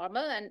to be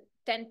normal, and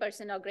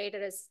 10% or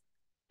greater is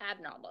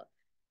abnormal.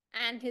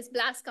 And his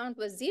blast count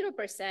was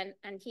 0%,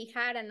 and he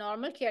had a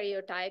normal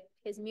karyotype.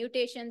 His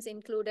mutations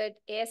included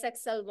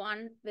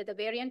ASXL1 with a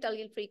variant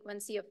allele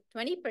frequency of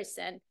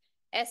 20%,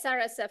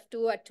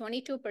 SRSF2 at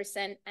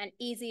 22%, and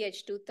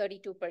EZH2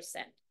 32%.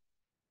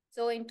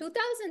 So in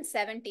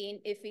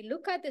 2017, if we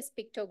look at this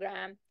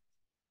pictogram,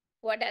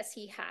 what does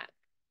he have?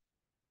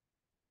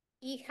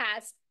 He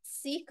has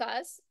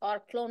CCUS,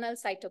 or clonal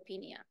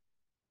cytopenia,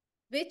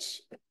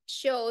 which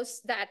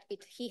shows that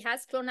he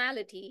has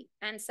clonality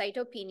and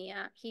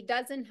cytopenia. He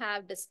doesn't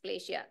have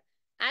dysplasia.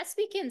 As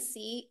we can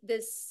see,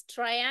 this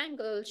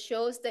triangle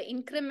shows the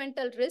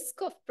incremental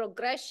risk of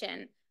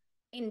progression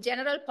in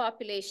general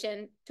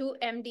population to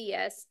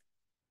MDS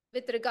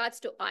with regards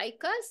to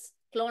ICUS,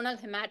 clonal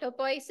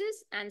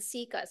hematopoiesis, and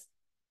CCUS.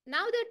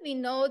 Now that we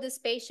know this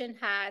patient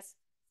has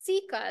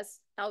CCUS,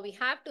 now we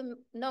have to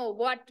know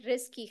what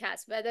risk he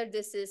has, whether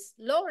this is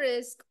low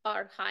risk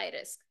or high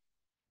risk.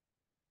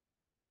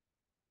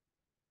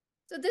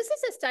 So this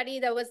is a study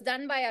that was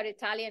done by our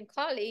Italian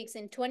colleagues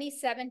in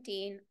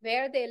 2017,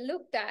 where they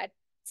looked at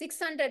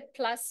 600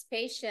 plus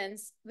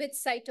patients with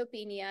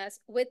cytopenias,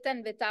 with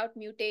and without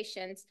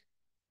mutations,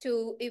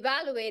 to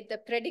evaluate the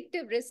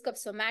predictive risk of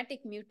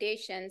somatic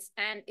mutations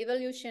and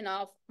evolution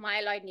of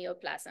myeloid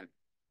neoplasm.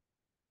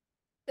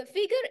 The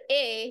figure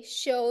A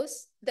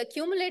shows the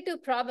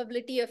cumulative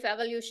probability of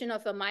evolution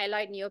of a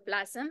myeloid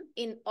neoplasm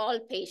in all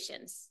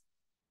patients.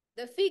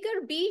 The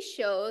figure B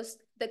shows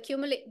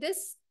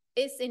this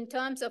is in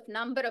terms of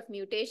number of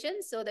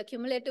mutations, so the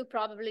cumulative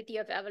probability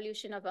of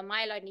evolution of a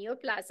myeloid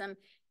neoplasm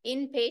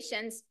in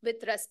patients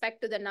with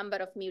respect to the number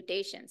of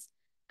mutations.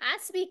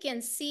 As we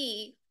can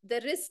see, the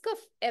risk of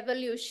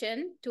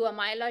evolution to a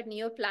myeloid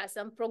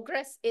neoplasm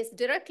progress is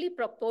directly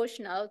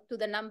proportional to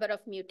the number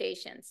of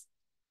mutations.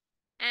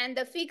 And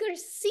the figure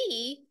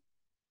C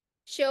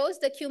shows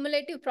the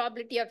cumulative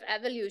probability of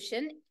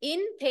evolution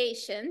in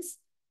patients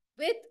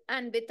with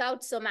and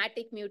without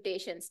somatic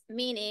mutations,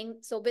 meaning,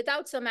 so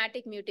without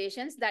somatic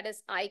mutations, that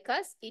is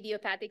ICUS,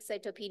 idiopathic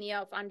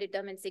cytopenia of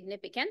undetermined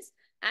significance,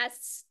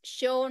 as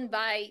shown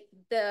by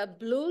the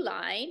blue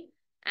line.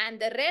 And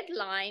the red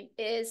line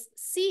is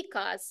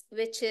CCUS,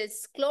 which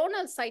is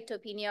clonal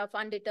cytopenia of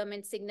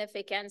undetermined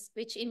significance,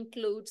 which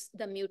includes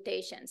the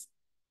mutations.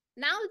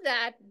 Now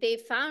that they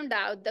found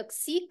out the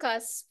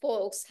CCUS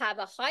folks have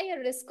a higher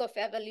risk of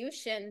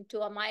evolution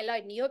to a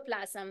myeloid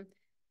neoplasm,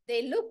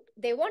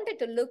 they wanted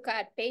to look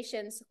at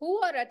patients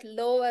who are at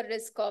lower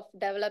risk of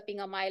developing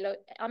a myeloid,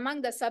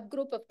 among the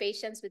subgroup of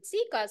patients with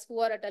CCUS who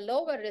are at a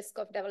lower risk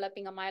of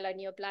developing a myeloid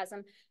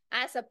neoplasm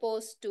as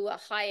opposed to a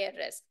higher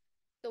risk.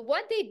 So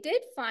what they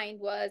did find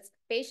was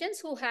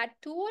patients who had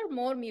 2 or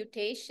more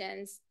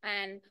mutations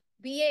and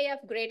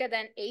VAF greater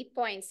than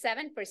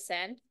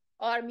 8.7%,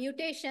 or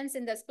mutations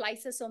in the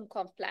spliceosome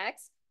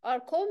complex, or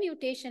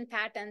co-mutation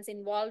patterns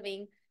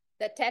involving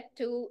the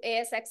TET2,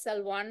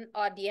 ASXL1,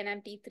 or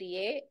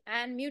DNMT3A,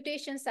 and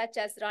mutations such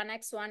as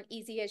RUNX1,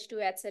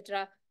 EZH2,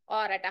 etc.,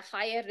 are at a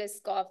higher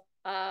risk of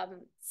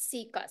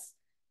CCUS.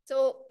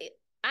 So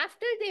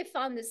after they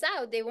found this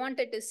out, they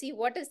wanted to see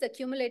what is the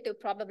cumulative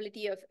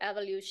probability of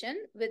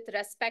evolution with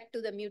respect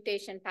to the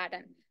mutation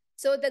pattern.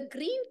 So the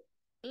green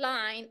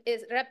line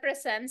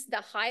represents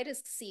the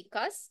high-risk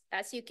CCUS.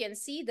 As you can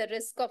see, the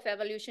risk of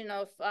evolution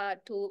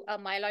to a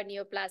myeloid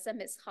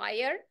neoplasm is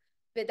higher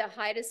with a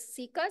high-risk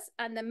CCUS,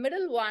 and the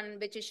middle one,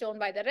 which is shown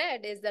by the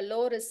red, is the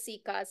low-risk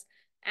CCUS,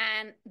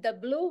 and the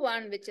blue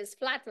one, which is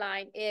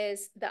flatline,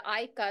 is the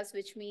ICUS,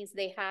 which means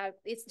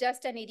it's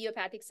just an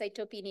idiopathic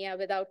cytopenia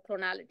without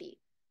clonality.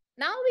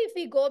 Now, if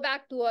we go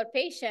back to our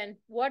patient,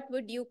 what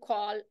would you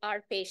call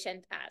our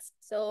patient as?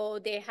 So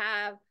they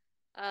have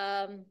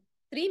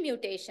 3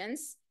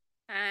 mutations,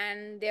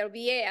 and their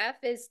VAF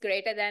is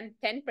greater than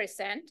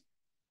 10%,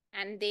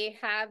 and they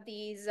have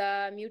these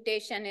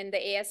mutation in the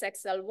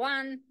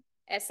ASXL1,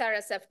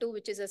 SRSF2,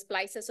 which is a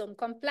spliceosome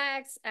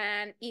complex,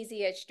 and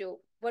EZH2.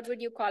 What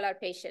would you call our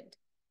patient?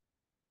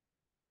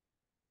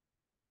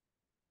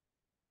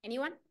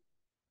 Anyone?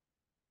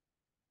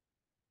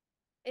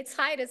 It's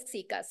high-risk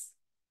CCUS.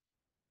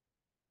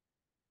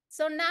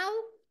 So now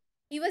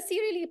he was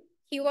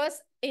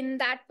in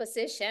that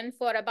position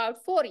for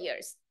about 4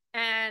 years.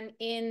 And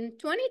in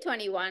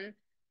 2021,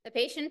 the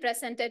patient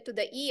presented to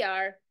the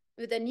ER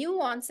with a new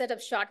onset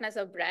of shortness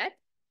of breath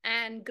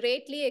and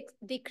greatly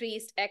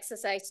decreased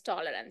exercise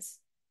tolerance.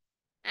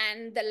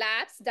 And the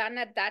labs done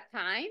at that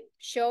time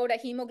showed a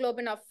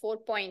hemoglobin of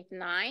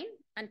 4.9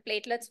 and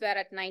platelets were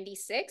at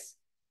 96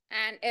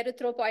 and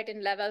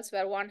erythropoietin levels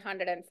were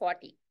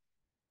 140.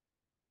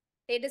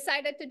 They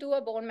decided to do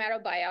a bone marrow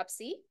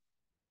biopsy,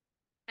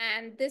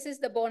 and this is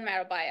the bone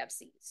marrow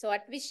biopsy. So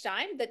at which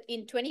time that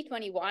in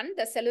 2021,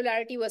 the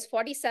cellularity was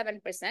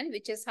 47%,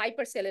 which is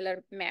hypercellular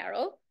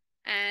marrow,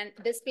 and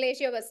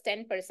dysplasia was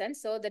 10%.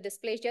 So the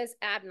dysplasia is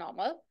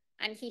abnormal,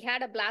 and he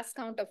had a blast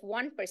count of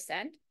 1%,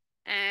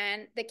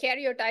 and the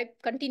karyotype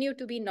continued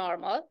to be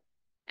normal.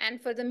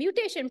 And for the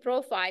mutation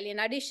profile, in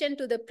addition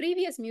to the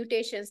previous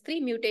mutations, 3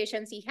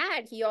 mutations he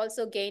had, he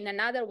also gained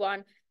another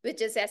one,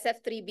 which is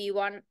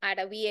SF3B1 at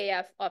a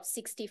VAF of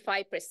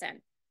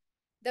 65%.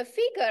 The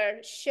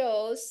figure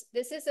shows,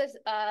 this is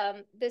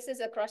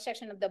a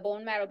cross-section of the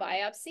bone marrow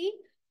biopsy,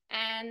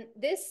 and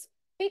this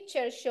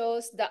picture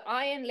shows the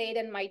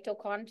iron-laden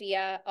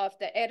mitochondria of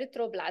the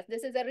erythroblast.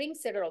 This is a ring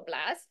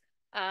sideroblast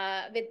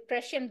with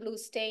Prussian blue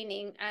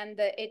staining, and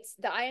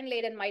the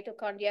iron-laden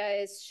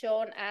mitochondria is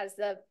shown as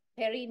the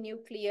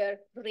perinuclear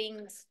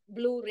rings,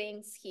 blue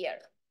rings here.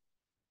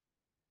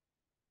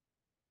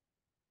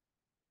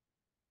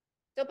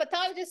 So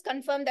pathologists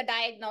confirm the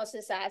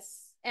diagnosis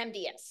as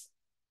MDS.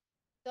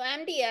 So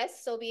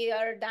MDS, so we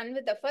are done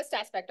with the first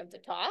aspect of the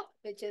talk,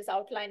 which is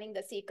outlining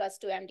the CCUS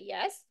to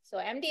MDS. So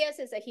MDS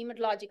is a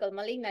hematological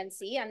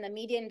malignancy, and the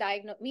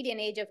median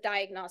age of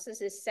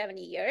diagnosis is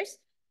 70 years.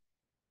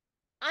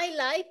 I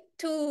like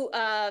to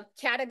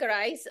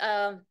categorize,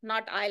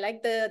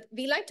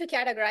 we like to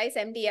categorize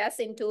MDS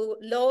into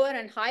lower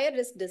and higher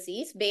risk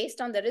disease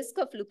based on the risk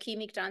of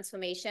leukemic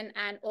transformation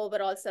and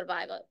overall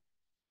survival.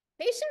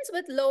 Patients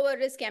with lower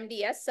risk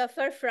MDS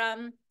suffer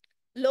from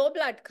low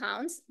blood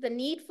counts, the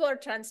need for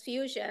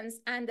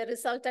transfusions, and the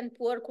resultant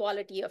poor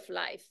quality of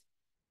life.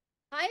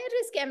 Higher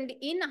risk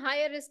MDS,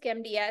 higher risk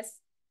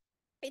MDS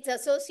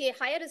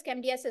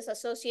is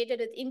associated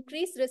with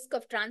increased risk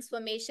of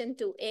transformation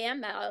to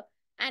AML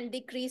and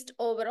decreased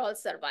overall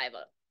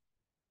survival.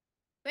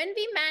 When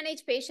we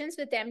manage patients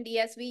with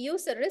MDS, we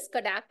use a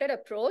risk-adapted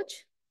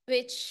approach,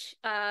 which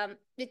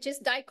is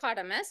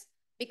dichotomous,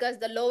 because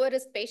the lower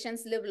risk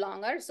patients live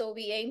longer. So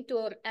we aim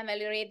to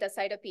ameliorate the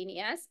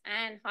cytopenias,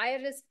 and higher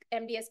risk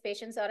MDS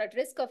patients are at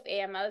risk of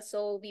AML.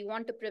 So we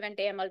want to prevent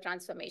AML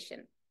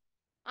transformation.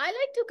 I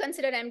like to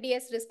consider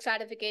MDS risk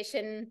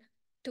stratification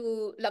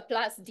to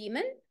Laplace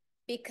demon,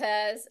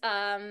 because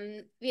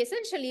we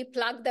essentially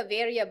plug the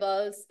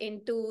variables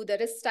into the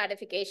risk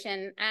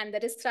stratification, and the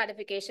risk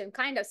stratification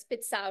kind of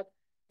spits out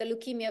the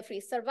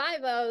leukemia-free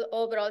survival,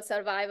 overall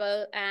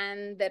survival,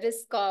 and the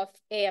risk of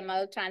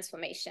AML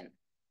transformation.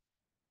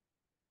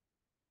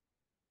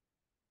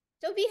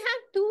 So we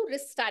have 2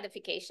 risk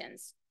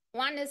stratifications.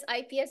 One is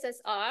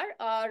IPSS-R,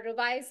 or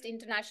Revised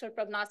International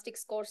Prognostic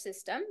Score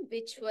System,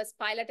 which was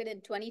piloted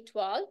in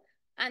 2012.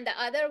 And the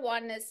other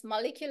one is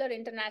Molecular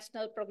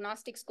International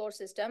Prognostic Score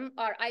System,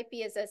 or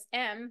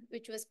IPSS-M,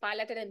 which was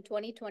piloted in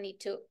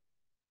 2022.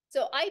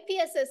 So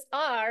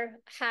IPSS-R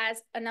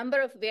has a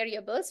number of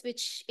variables,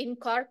 which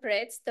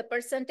incorporates the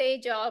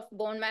percentage of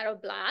bone marrow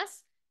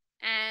blasts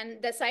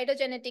and the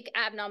cytogenetic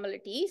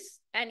abnormalities,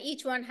 and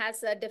each one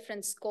has a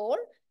different score,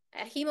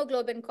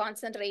 hemoglobin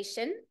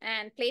concentration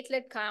and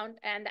platelet count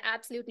and the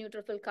absolute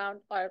neutrophil count,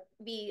 or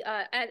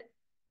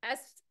as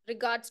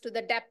regards to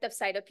the depth of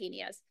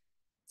cytopenias.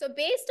 So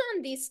based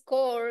on these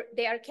score,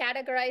 they are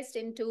categorized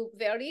into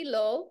very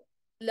low,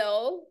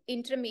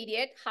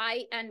 intermediate,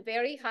 high, and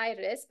very high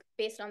risk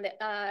based on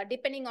the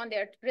depending on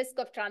their risk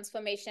of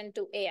transformation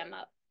to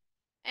AML.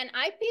 An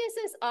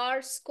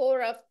IPSS-R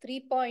score of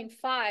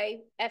 3.5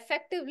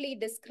 effectively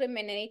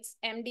discriminates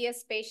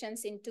MDS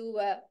patients into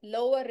a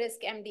lower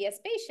risk MDS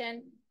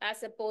patient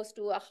as opposed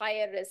to a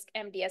higher risk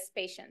MDS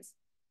patients.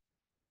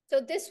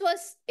 So this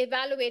was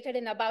evaluated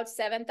in about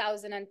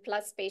 7,000 and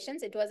plus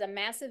patients. It was a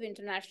massive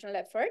international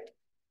effort.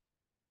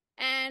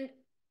 And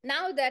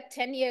now that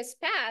 10 years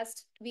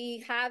passed,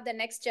 we have the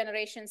next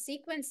generation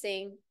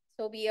sequencing.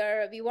 So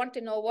we want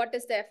to know what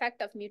is the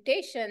effect of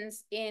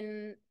mutations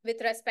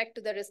with respect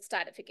to the risk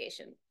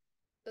stratification.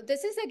 So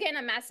this is again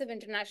a massive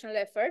international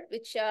effort,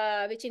 which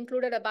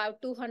included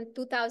about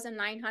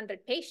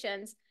 2,900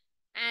 patients,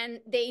 and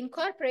they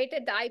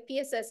incorporated the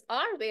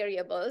IPSS-R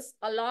variables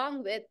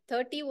along with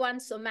 31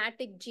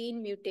 somatic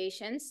gene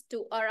mutations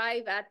to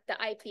arrive at the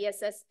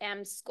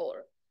IPSS-M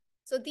score.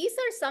 So these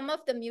are some of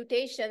the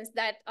mutations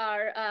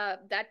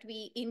that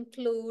we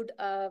include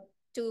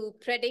to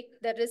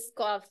predict the risk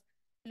of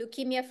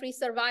leukemia-free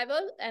survival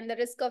and the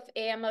risk of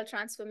AML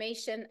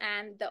transformation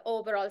and the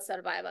overall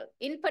survival.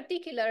 In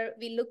particular,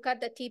 we look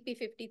at the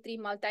TP53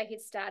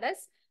 multi-hit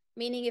status,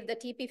 meaning if the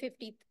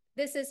TP50,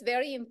 this is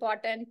very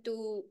important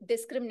to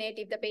discriminate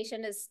if the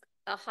patient is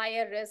a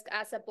higher risk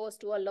as opposed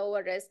to a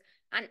lower risk,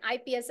 and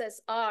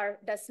IPSS-R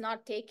does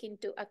not take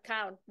into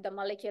account the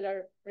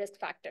molecular risk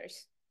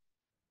factors.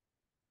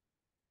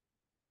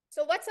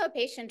 So what's our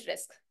patient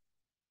risk?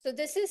 So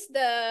this is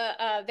the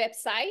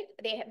website.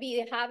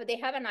 They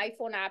have an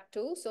iPhone app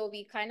too. So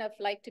we kind of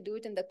like to do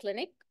it in the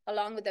clinic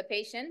along with the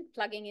patient,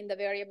 plugging in the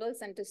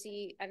variables and to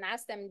see and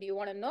ask them, do you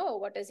want to know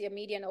what is your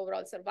median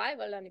overall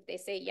survival? And if they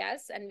say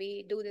yes, and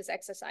we do this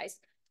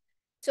exercise.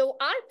 So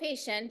our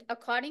patient,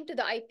 according to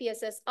the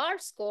IPSS-R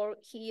score,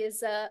 he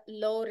is a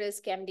low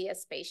risk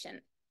MDS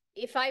patient.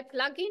 If I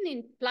plug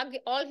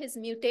all his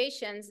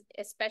mutations,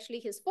 especially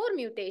his 4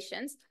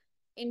 mutations,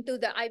 into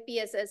the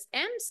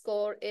IPSS-M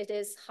score, it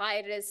is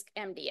high-risk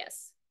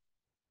MDS.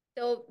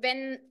 So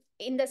when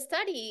in the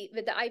study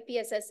with the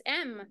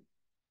IPSS-M,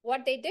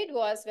 what they did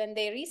was when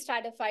they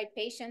re-stratified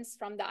patients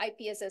from the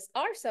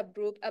IPSS-R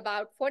subgroup,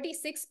 about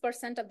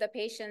 46% of the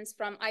patients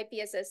from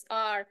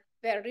IPSS-R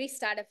were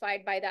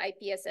re-stratified by the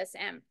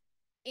IPSS-M,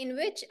 in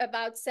which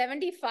about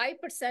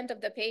 75%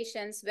 of the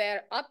patients were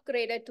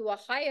upgraded to a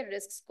higher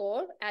risk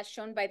score, as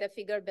shown by the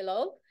figure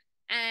below,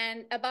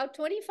 and about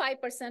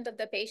 25% of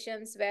the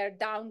patients were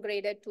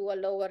downgraded to a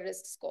lower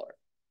risk score.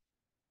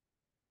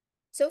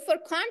 So for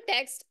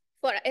context,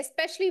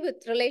 especially with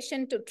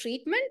relation to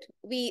treatment,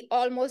 we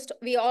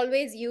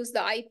always use the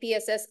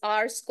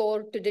IPSS-R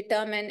score to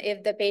determine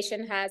if the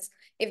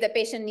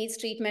patient needs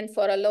treatment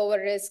for a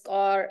lower risk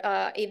or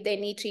if they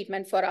need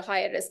treatment for a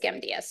higher risk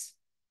MDS.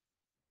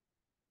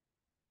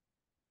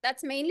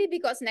 That's mainly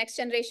because next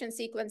generation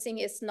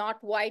sequencing is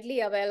not widely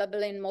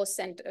available in most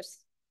centers.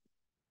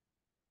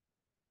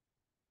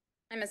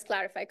 I must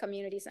clarify,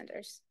 community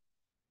centers.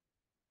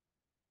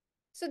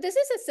 So this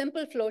is a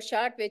simple flow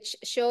chart which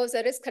shows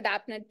a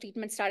risk-adapted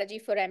treatment strategy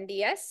for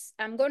MDS.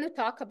 I'm going to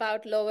talk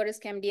about lower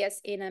risk MDS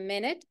in a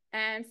minute.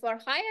 And for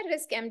higher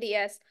risk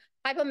MDS,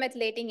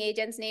 hypomethylating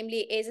agents,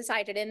 namely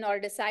azacitidine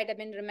or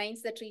decitabine,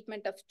 remains the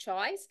treatment of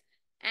choice.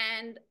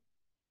 And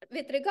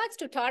with regards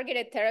to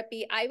targeted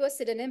therapy,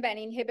 ivosidenib, an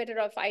inhibitor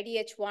of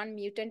IDH1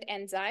 mutant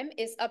enzyme,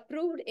 is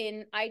approved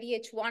in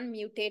IDH1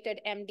 mutated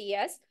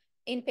MDS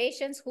in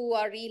patients who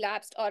are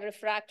relapsed or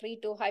refractory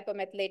to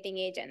hypomethylating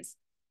agents.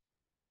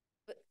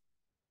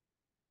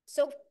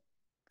 So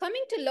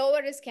coming to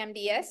lower risk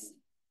MDS,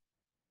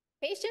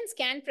 patients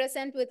can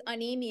present with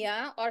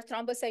anemia or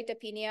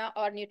thrombocytopenia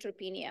or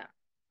neutropenia.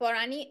 For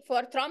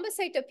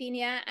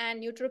thrombocytopenia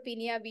and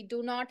neutropenia, we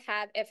do not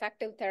have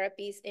effective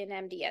therapies in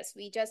MDS.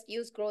 We just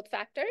use growth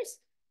factors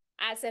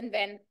as and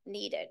when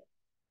needed,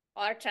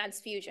 or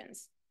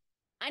transfusions.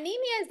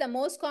 Anemia is the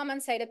most common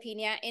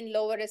cytopenia in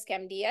lower risk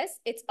MDS.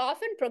 It's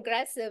often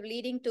progressive,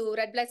 leading to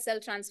red blood cell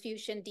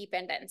transfusion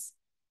dependence.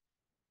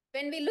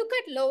 When we look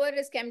at lower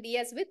risk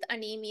MDS with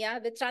anemia,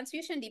 with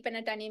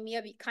transfusion-dependent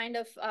anemia, we kind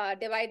of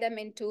divide them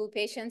into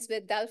patients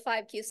with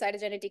del(5q)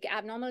 cytogenetic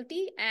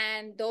abnormality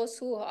and those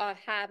who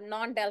have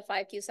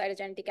non-del(5q)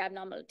 cytogenetic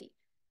abnormality.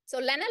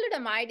 So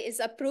lenalidomide is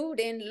approved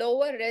in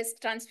lower risk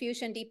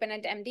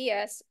transfusion-dependent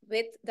MDS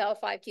with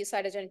del(5q)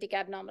 cytogenetic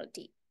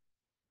abnormality.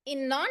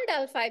 In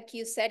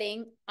non-del(5q)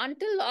 setting,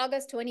 until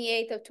August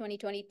 28th of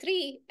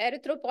 2023,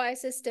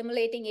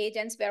 erythropoiesis-stimulating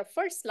agents were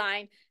first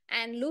line,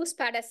 and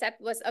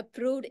luspatercept was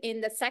approved in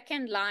the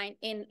second line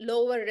in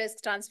lower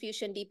risk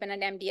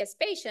transfusion-dependent MDS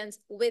patients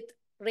with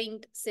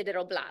ringed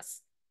sideroblasts.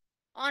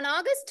 On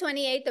August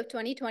 28th of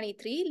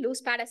 2023,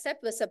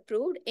 luspatercept was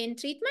approved in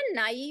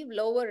treatment-naive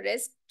lower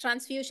risk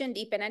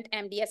transfusion-dependent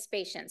MDS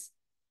patients.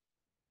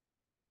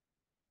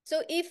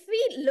 So if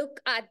we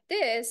look at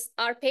this,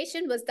 our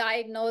patient was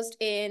diagnosed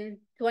in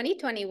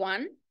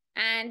 2021,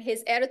 and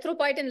his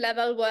erythropoietin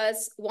level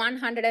was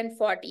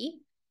 140,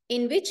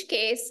 in which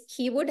case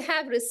he would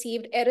have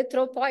received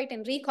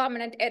erythropoietin,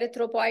 recombinant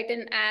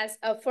erythropoietin as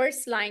a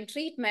first-line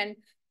treatment,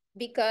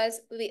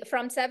 because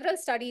from several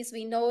studies,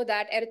 we know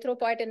that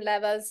erythropoietin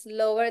levels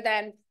lower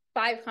than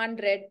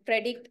 500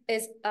 predict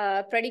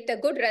a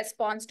good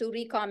response to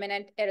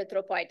recombinant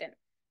erythropoietin.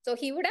 So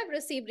he would have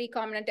received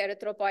recombinant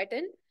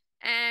erythropoietin.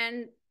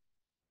 And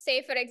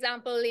say, for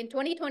example, in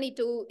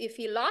 2022, if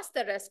he lost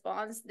the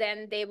response,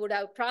 then they would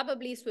have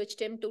probably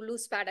switched him to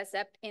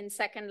luspatercept in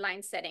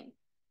second-line setting.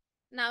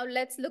 Now,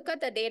 let's look at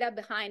the data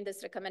behind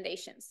these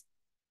recommendations.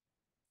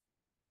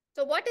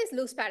 So what is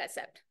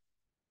luspatercept?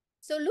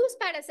 So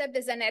luspatercept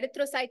is an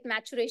erythrocyte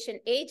maturation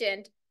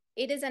agent.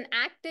 It is an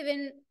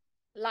activin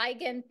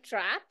ligand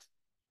trap,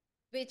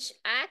 which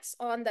acts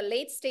on the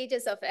late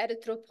stages of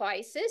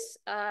erythropoiesis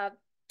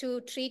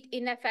to treat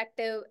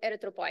ineffective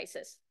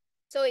erythropoiesis.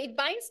 So it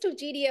binds to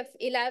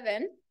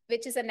GDF11,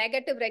 which is a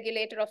negative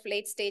regulator of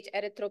late-stage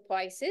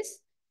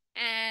erythropoiesis,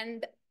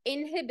 and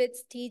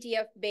inhibits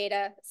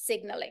TGF-beta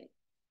signaling.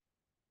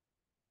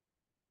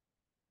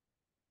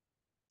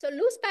 So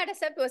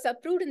luspatercept was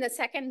approved in the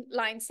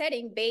second-line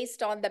setting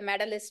based on the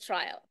MEDALIST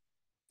trial.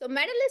 So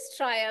MEDALIST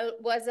trial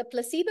was a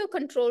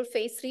placebo-controlled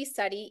phase 3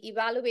 study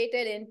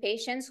evaluated in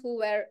patients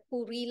who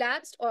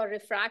relapsed or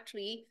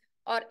refractory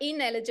or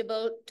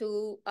ineligible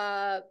to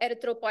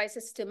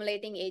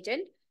erythropoiesis-stimulating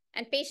agent,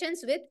 and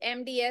patients with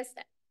MDS,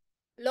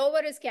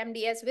 lower risk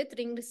MDS with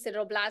ring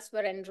sideroblasts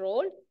were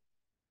enrolled.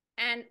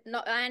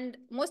 And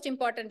most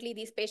importantly,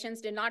 these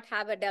patients did not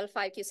have a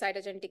del(5q)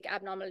 cytogenetic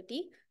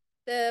abnormality.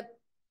 The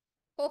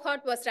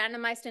cohort was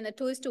randomized in a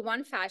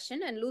 2:1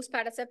 fashion, and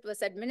luspatercept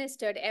was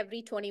administered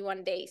every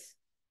 21 days.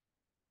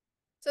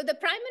 So the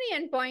primary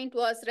endpoint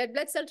was red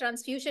blood cell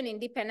transfusion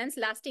independence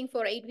lasting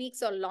for 8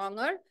 weeks or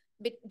longer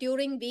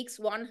during weeks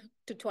 1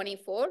 to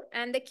 24.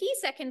 And the key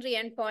secondary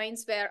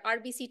endpoints were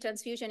RBC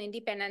transfusion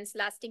independence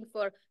lasting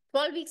for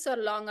 12 weeks or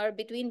longer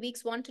between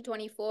weeks 1 to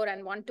 24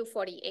 and 1 to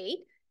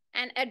 48.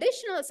 And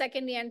additional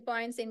secondary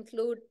endpoints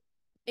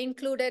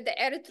included the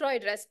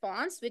erythroid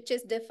response, which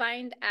is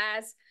defined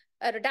as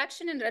a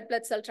reduction in red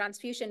blood cell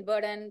transfusion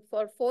burden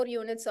for 4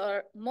 units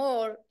or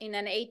more in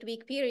an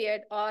 8-week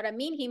period, or a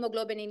mean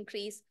hemoglobin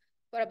increase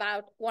for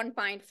about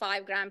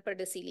 1.5 gram per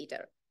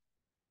deciliter.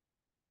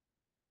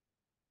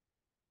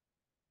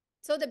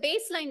 So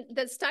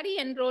the study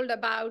enrolled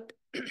about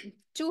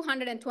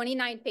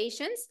 229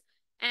 patients,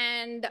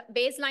 and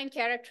baseline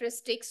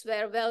characteristics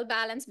were well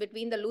balanced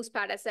between the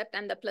luspatercept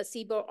and the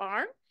placebo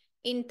arm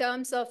in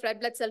terms of red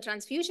blood cell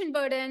transfusion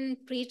burden,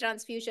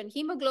 pre-transfusion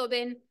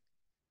hemoglobin,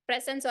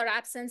 presence or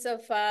absence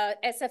of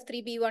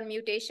SF3B1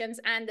 mutations,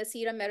 and the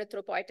serum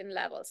erythropoietin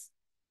levels.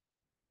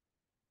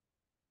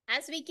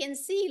 As we can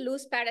see,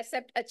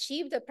 luspatercept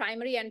achieved the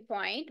primary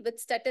endpoint with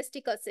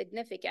statistical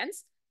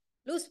significance.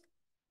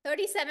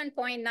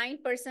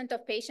 37.9%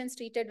 of patients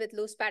treated with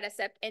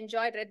luspatercept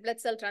enjoyed red blood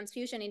cell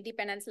transfusion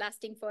independence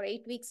lasting for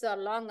 8 weeks or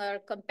longer,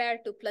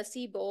 compared to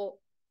placebo,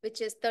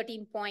 which is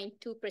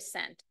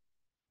 13.2%.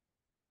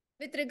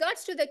 With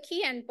regards to the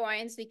key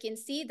endpoints, we can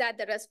see that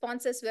the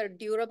responses were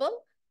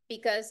durable,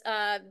 because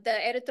the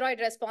erythroid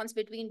response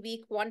between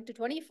week 1 to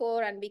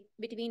 24 and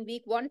between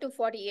week 1 to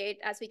 48,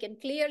 as we can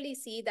clearly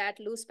see that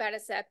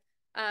luspatercept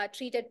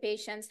treated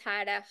patients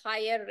had a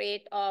higher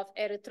rate of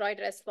erythroid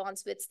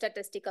response with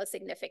statistical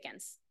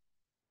significance.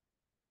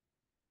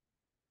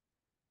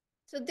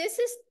 So this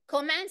is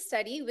COMMAND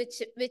study,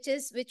 which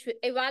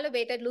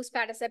evaluated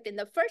luspatercept in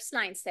the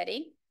first-line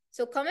setting.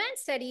 So COMMAND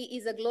study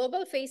is a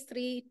global phase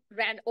 3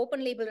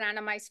 open-label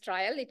randomized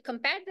trial. It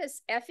compared the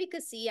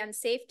efficacy and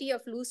safety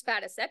of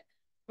luspatercept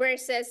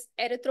versus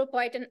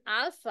erythropoietin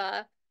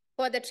alpha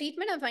for the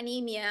treatment of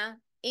anemia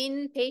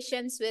in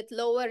patients with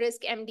lower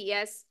risk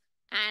MDS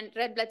and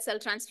red blood cell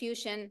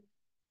transfusion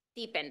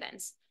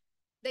dependence.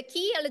 The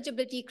key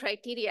eligibility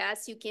criteria,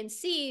 as you can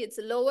see, it's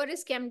lower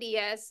risk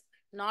MDS,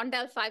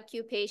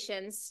 non-del(5q)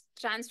 patients,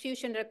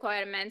 transfusion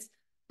requirements,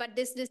 but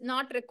this does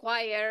not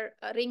require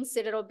ring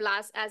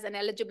sideroblasts as an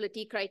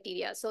eligibility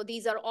criteria. So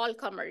these are all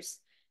comers.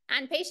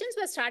 And patients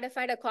were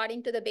stratified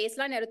according to the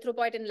baseline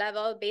erythropoietin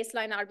level,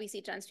 baseline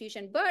RBC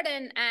transfusion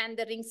burden, and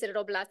the ring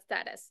sideroblast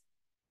status.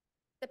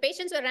 The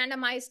patients were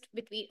randomized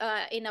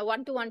in a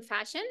 1-to-1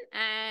 fashion,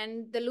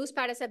 and the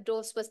luspatercept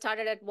dose was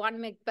started at 1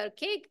 mg per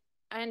kg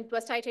and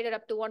was titrated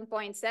up to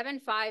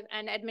 1.75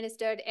 and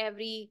administered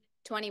every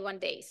 21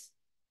 days.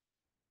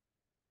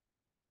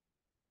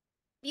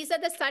 These are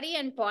the study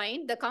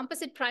endpoint. The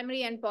composite primary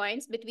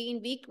endpoints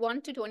between week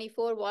 1 to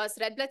 24 was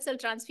red blood cell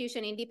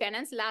transfusion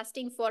independence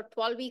lasting for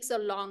 12 weeks or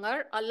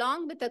longer,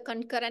 along with a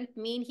concurrent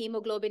mean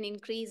hemoglobin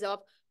increase of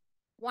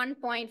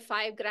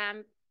 1.5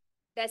 gram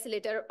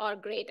deciliter or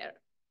greater.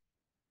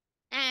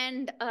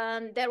 And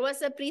there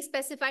was a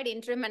pre-specified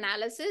interim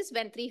analysis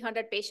when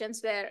 300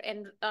 patients were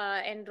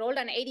enrolled,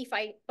 and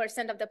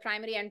 85% of the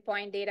primary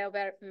endpoint data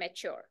were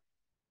mature.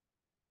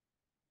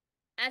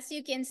 As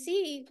you can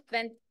see,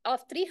 when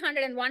of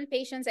 301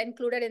 patients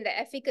included in the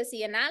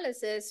efficacy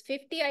analysis,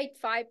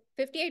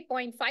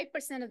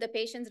 58.5% of the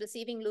patients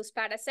receiving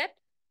luspatercept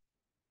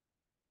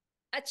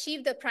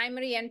achieved the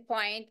primary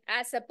endpoint,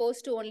 as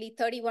opposed to only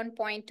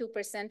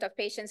 31.2% of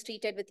patients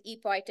treated with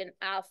epoetin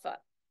alpha.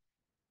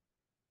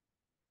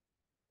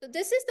 So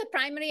this is the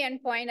primary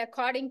endpoint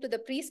according to the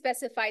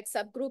pre-specified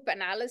subgroup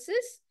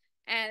analysis.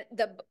 And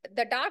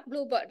the dark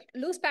blue bar,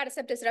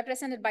 luspatercept is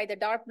represented by the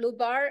dark blue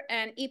bar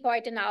and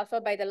epoetin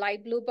alpha by the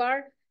light blue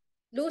bar.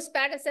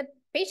 Luspatercept,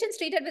 patients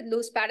treated with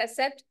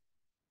luspatercept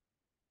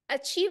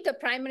achieved the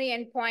primary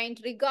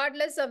endpoint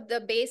regardless of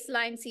the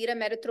baseline serum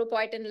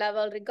erythropoietin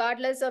level,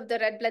 regardless of the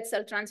red blood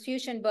cell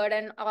transfusion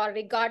burden, or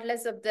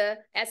regardless of the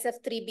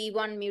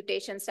SF3B1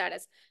 mutation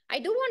status. I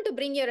do want to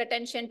bring your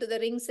attention to the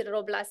ring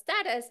sideroblast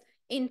status.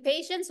 In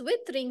patients with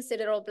ring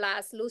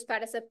sideroblast,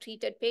 luspatercept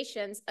treated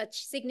patients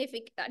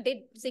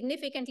did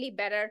significantly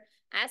better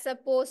as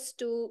opposed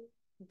to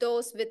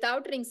those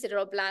without ring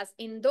sideroblast.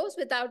 In those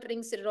without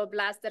ring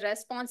sideroblast, the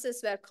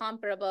responses were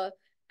comparable,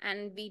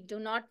 and we do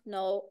not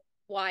know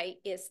why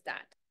is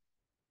that.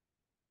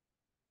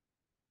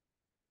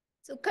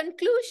 So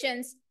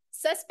conclusions,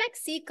 suspect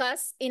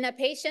CCUS in a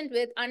patient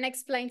with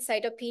unexplained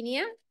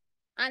cytopenia,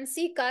 and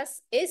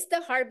CCUS is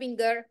the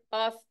harbinger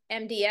of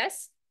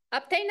MDS.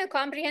 Obtain a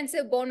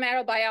comprehensive bone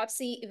marrow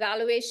biopsy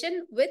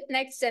evaluation with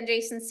next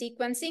generation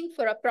sequencing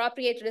for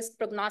appropriate risk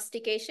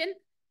prognostication.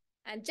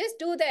 And just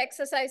do the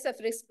exercise of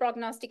risk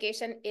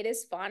prognostication. It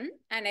is fun.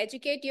 And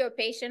educate your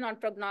patient on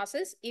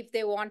prognosis if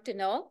they want to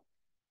know.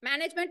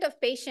 Management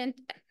of patient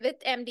with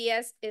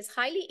MDS is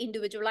highly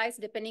individualized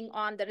depending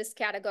on the risk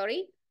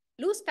category.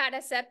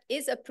 Luspatercept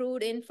is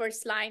approved in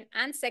first line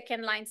and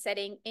second line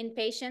setting in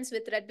patients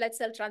with red blood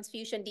cell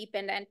transfusion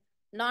dependent,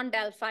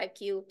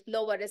 non-del(5q),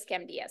 lower risk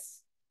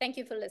MDS. Thank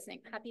you for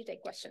listening. Happy to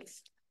take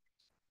questions.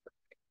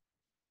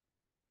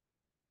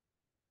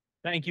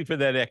 Thank you for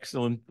that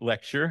excellent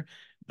lecture,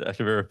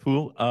 Dr.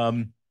 Verapul.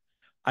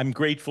 I'm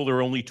grateful there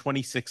are only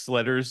 26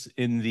 letters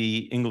in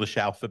the English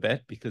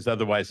alphabet, because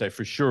otherwise I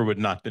for sure would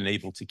not have been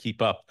able to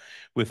keep up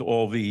with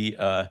all the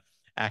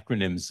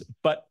acronyms.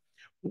 But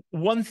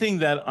one thing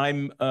that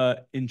I'm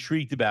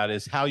intrigued about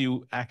is how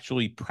you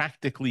actually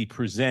practically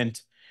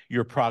present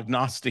your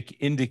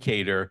prognostic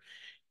indicator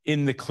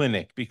in the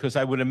clinic, because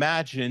I would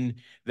imagine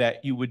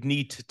that you would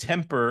need to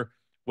temper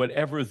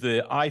whatever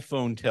the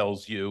iPhone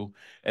tells you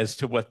as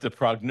to what the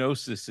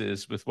prognosis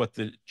is with what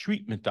the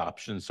treatment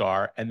options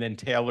are, and then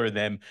tailor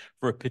them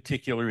for a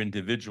particular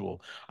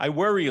individual. I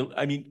worry,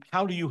 I mean,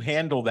 how do you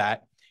handle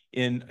that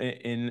in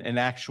an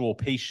actual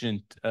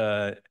patient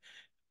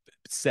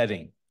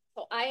setting?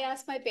 So I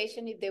ask my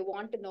patient if they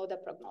want to know the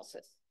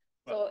prognosis.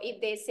 So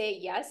if they say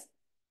yes,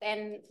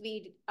 then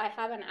I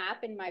have an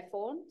app in my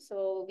phone.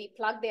 So we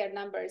plug their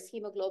numbers,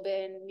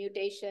 hemoglobin,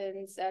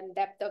 mutations, and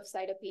depth of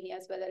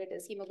cytopenias, whether it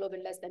is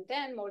hemoglobin less than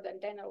 10, more than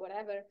 10, or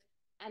whatever.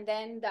 And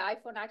then the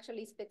iPhone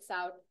actually spits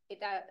out, the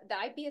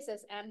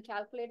IPSS-M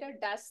calculator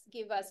does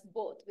give us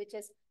both, which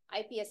is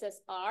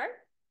IPSS-R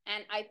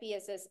and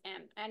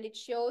IPSS-M. And it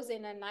shows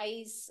in a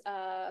nice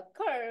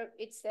curve,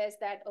 it says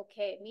that,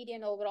 okay,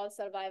 median overall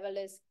survival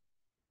is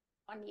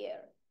 1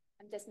 year.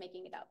 I'm just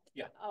making it up,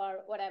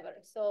 or whatever.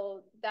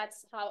 So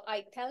that's how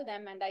I tell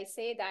them, and I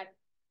say that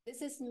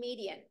this is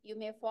median. You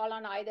may fall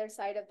on either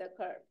side of the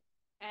curve,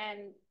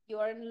 and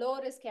you're in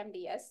low risk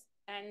MDS.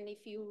 And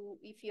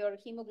if your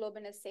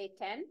hemoglobin is say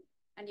 10,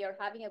 and you're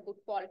having a good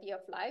quality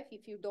of life,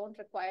 if you don't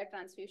require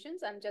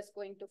transfusions, I'm just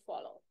going to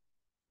follow.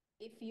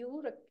 If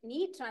you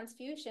need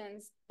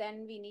transfusions,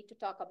 then we need to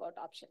talk about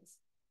options.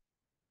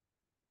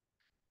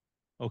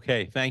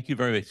 Okay, thank you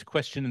very much.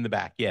 Question in the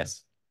back,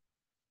 yes.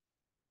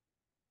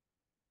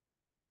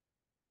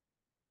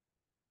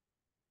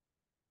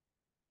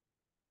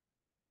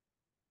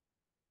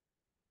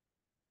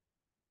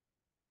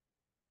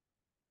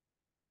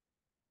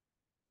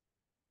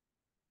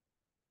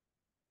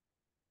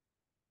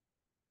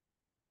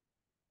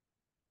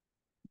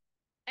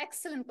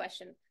 Excellent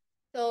question.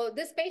 So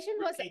this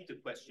patient was— Repeat the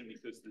question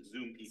because the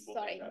Zoom people—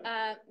 Sorry.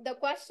 The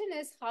question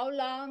is how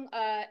long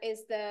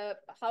does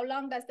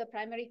the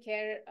primary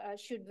care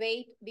should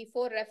wait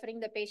before referring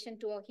the patient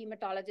to a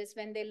hematologist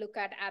when they look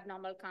at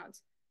abnormal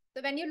counts?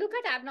 So when you look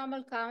at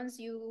abnormal counts,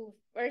 you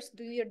first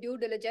do your due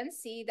diligence,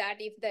 see that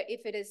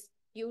if it is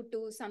due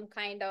to some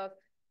kind of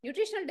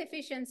nutritional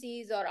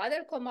deficiencies or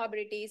other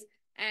comorbidities.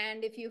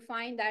 And if you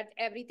find that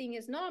everything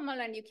is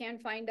normal and you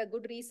can't find a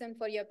good reason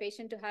for your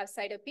patient to have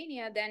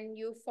cytopenia, then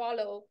you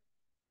follow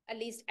at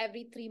least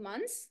every 3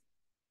 months.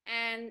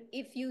 And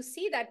if you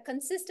see that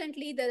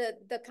consistently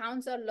the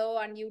counts are low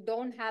and you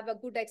don't have a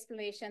good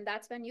explanation,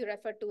 that's when you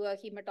refer to a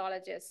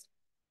hematologist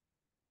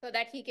so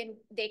that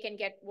they can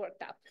get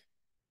worked up.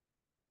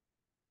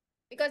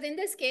 Because in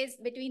this case,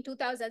 between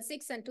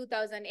 2006 and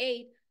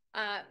 2008,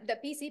 the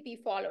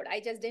PCP followed. I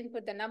just didn't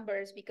put the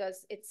numbers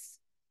because it's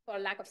for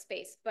lack of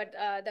space, but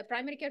the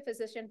primary care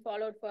physician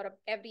followed for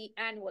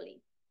annually.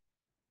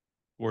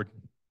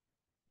 Gordon.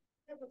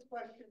 I have a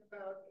question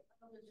about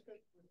how this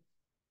fits with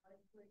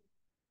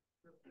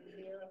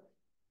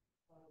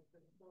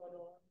brought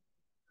on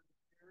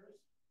years,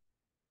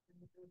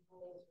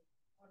 individuals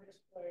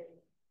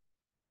unexplained.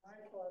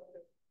 I thought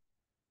that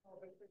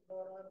it's been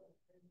brought on for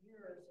 10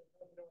 years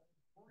and then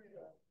don't worry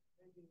about it.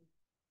 Maybe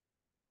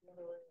the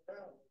other way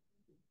around.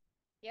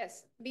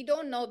 Yes, we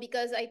don't know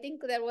because I think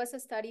there was a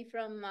study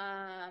from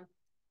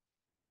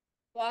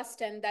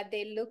Boston that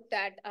they looked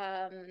at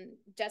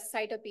just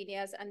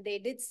cytopenias, and they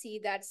did see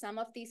that some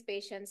of these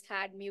patients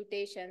had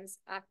mutations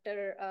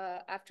after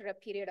a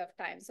period of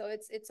time. So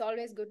it's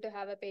always good to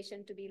have a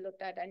patient to be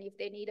looked at, and if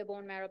they need a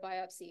bone marrow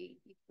biopsy,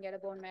 you can get a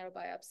bone marrow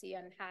biopsy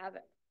and have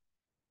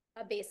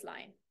a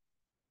baseline.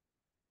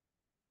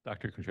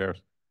 Dr.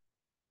 Contreras.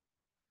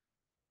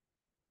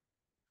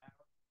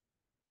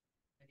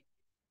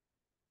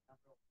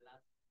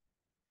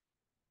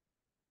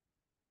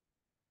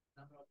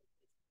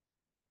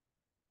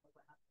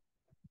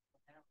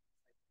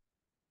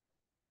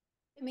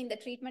 I mean, the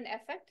treatment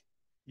effect?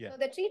 Yeah. So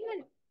the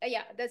treatment,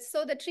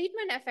 so the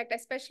treatment effect,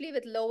 especially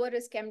with lower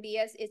risk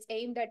MDS, is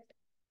aimed at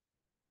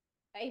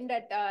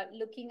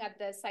looking at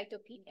the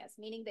cytopenias,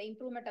 meaning the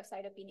improvement of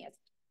cytopenias.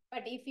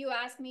 But if you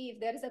ask me if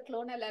there is a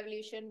clonal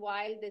evolution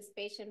while this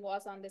patient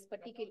was on this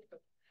particular...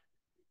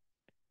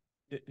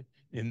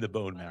 In the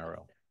bone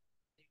marrow.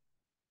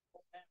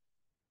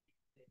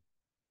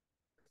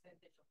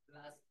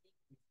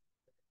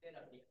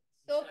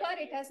 So far,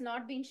 it has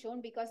not been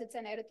shown because it's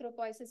an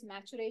erythropoiesis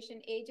maturation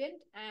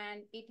agent,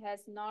 and it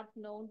has not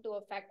known to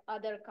affect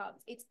other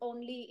counts. It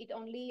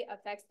only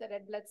affects the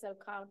red blood cell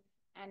count,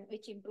 and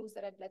which improves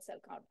the red blood cell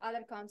count.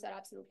 Other counts are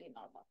absolutely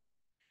normal.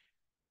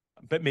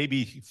 But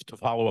maybe to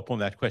follow up on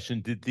that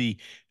question, did the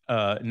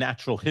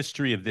natural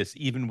history of this,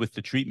 even with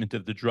the treatment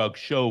of the drug,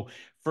 show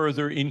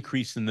further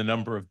increase in the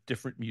number of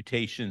different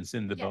mutations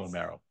in the bone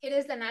marrow? It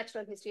is the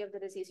natural history of the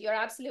disease. You're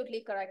absolutely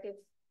correct.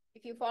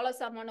 If you follow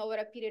someone over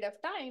a period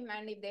of time,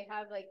 and if they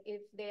have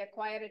if they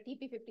acquire a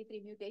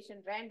TP53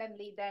 mutation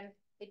randomly, then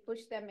it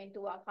pushes them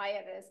into a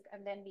higher risk,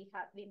 and then we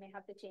may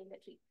have to change the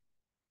treatment.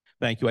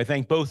 Thank you. I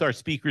thank both our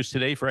speakers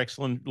today for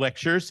excellent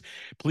lectures.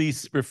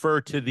 Please refer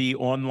to the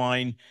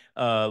online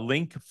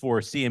link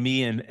for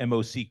CME and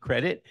MOC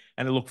credit,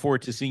 and I look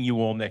forward to seeing you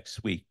all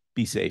next week.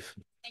 Be safe.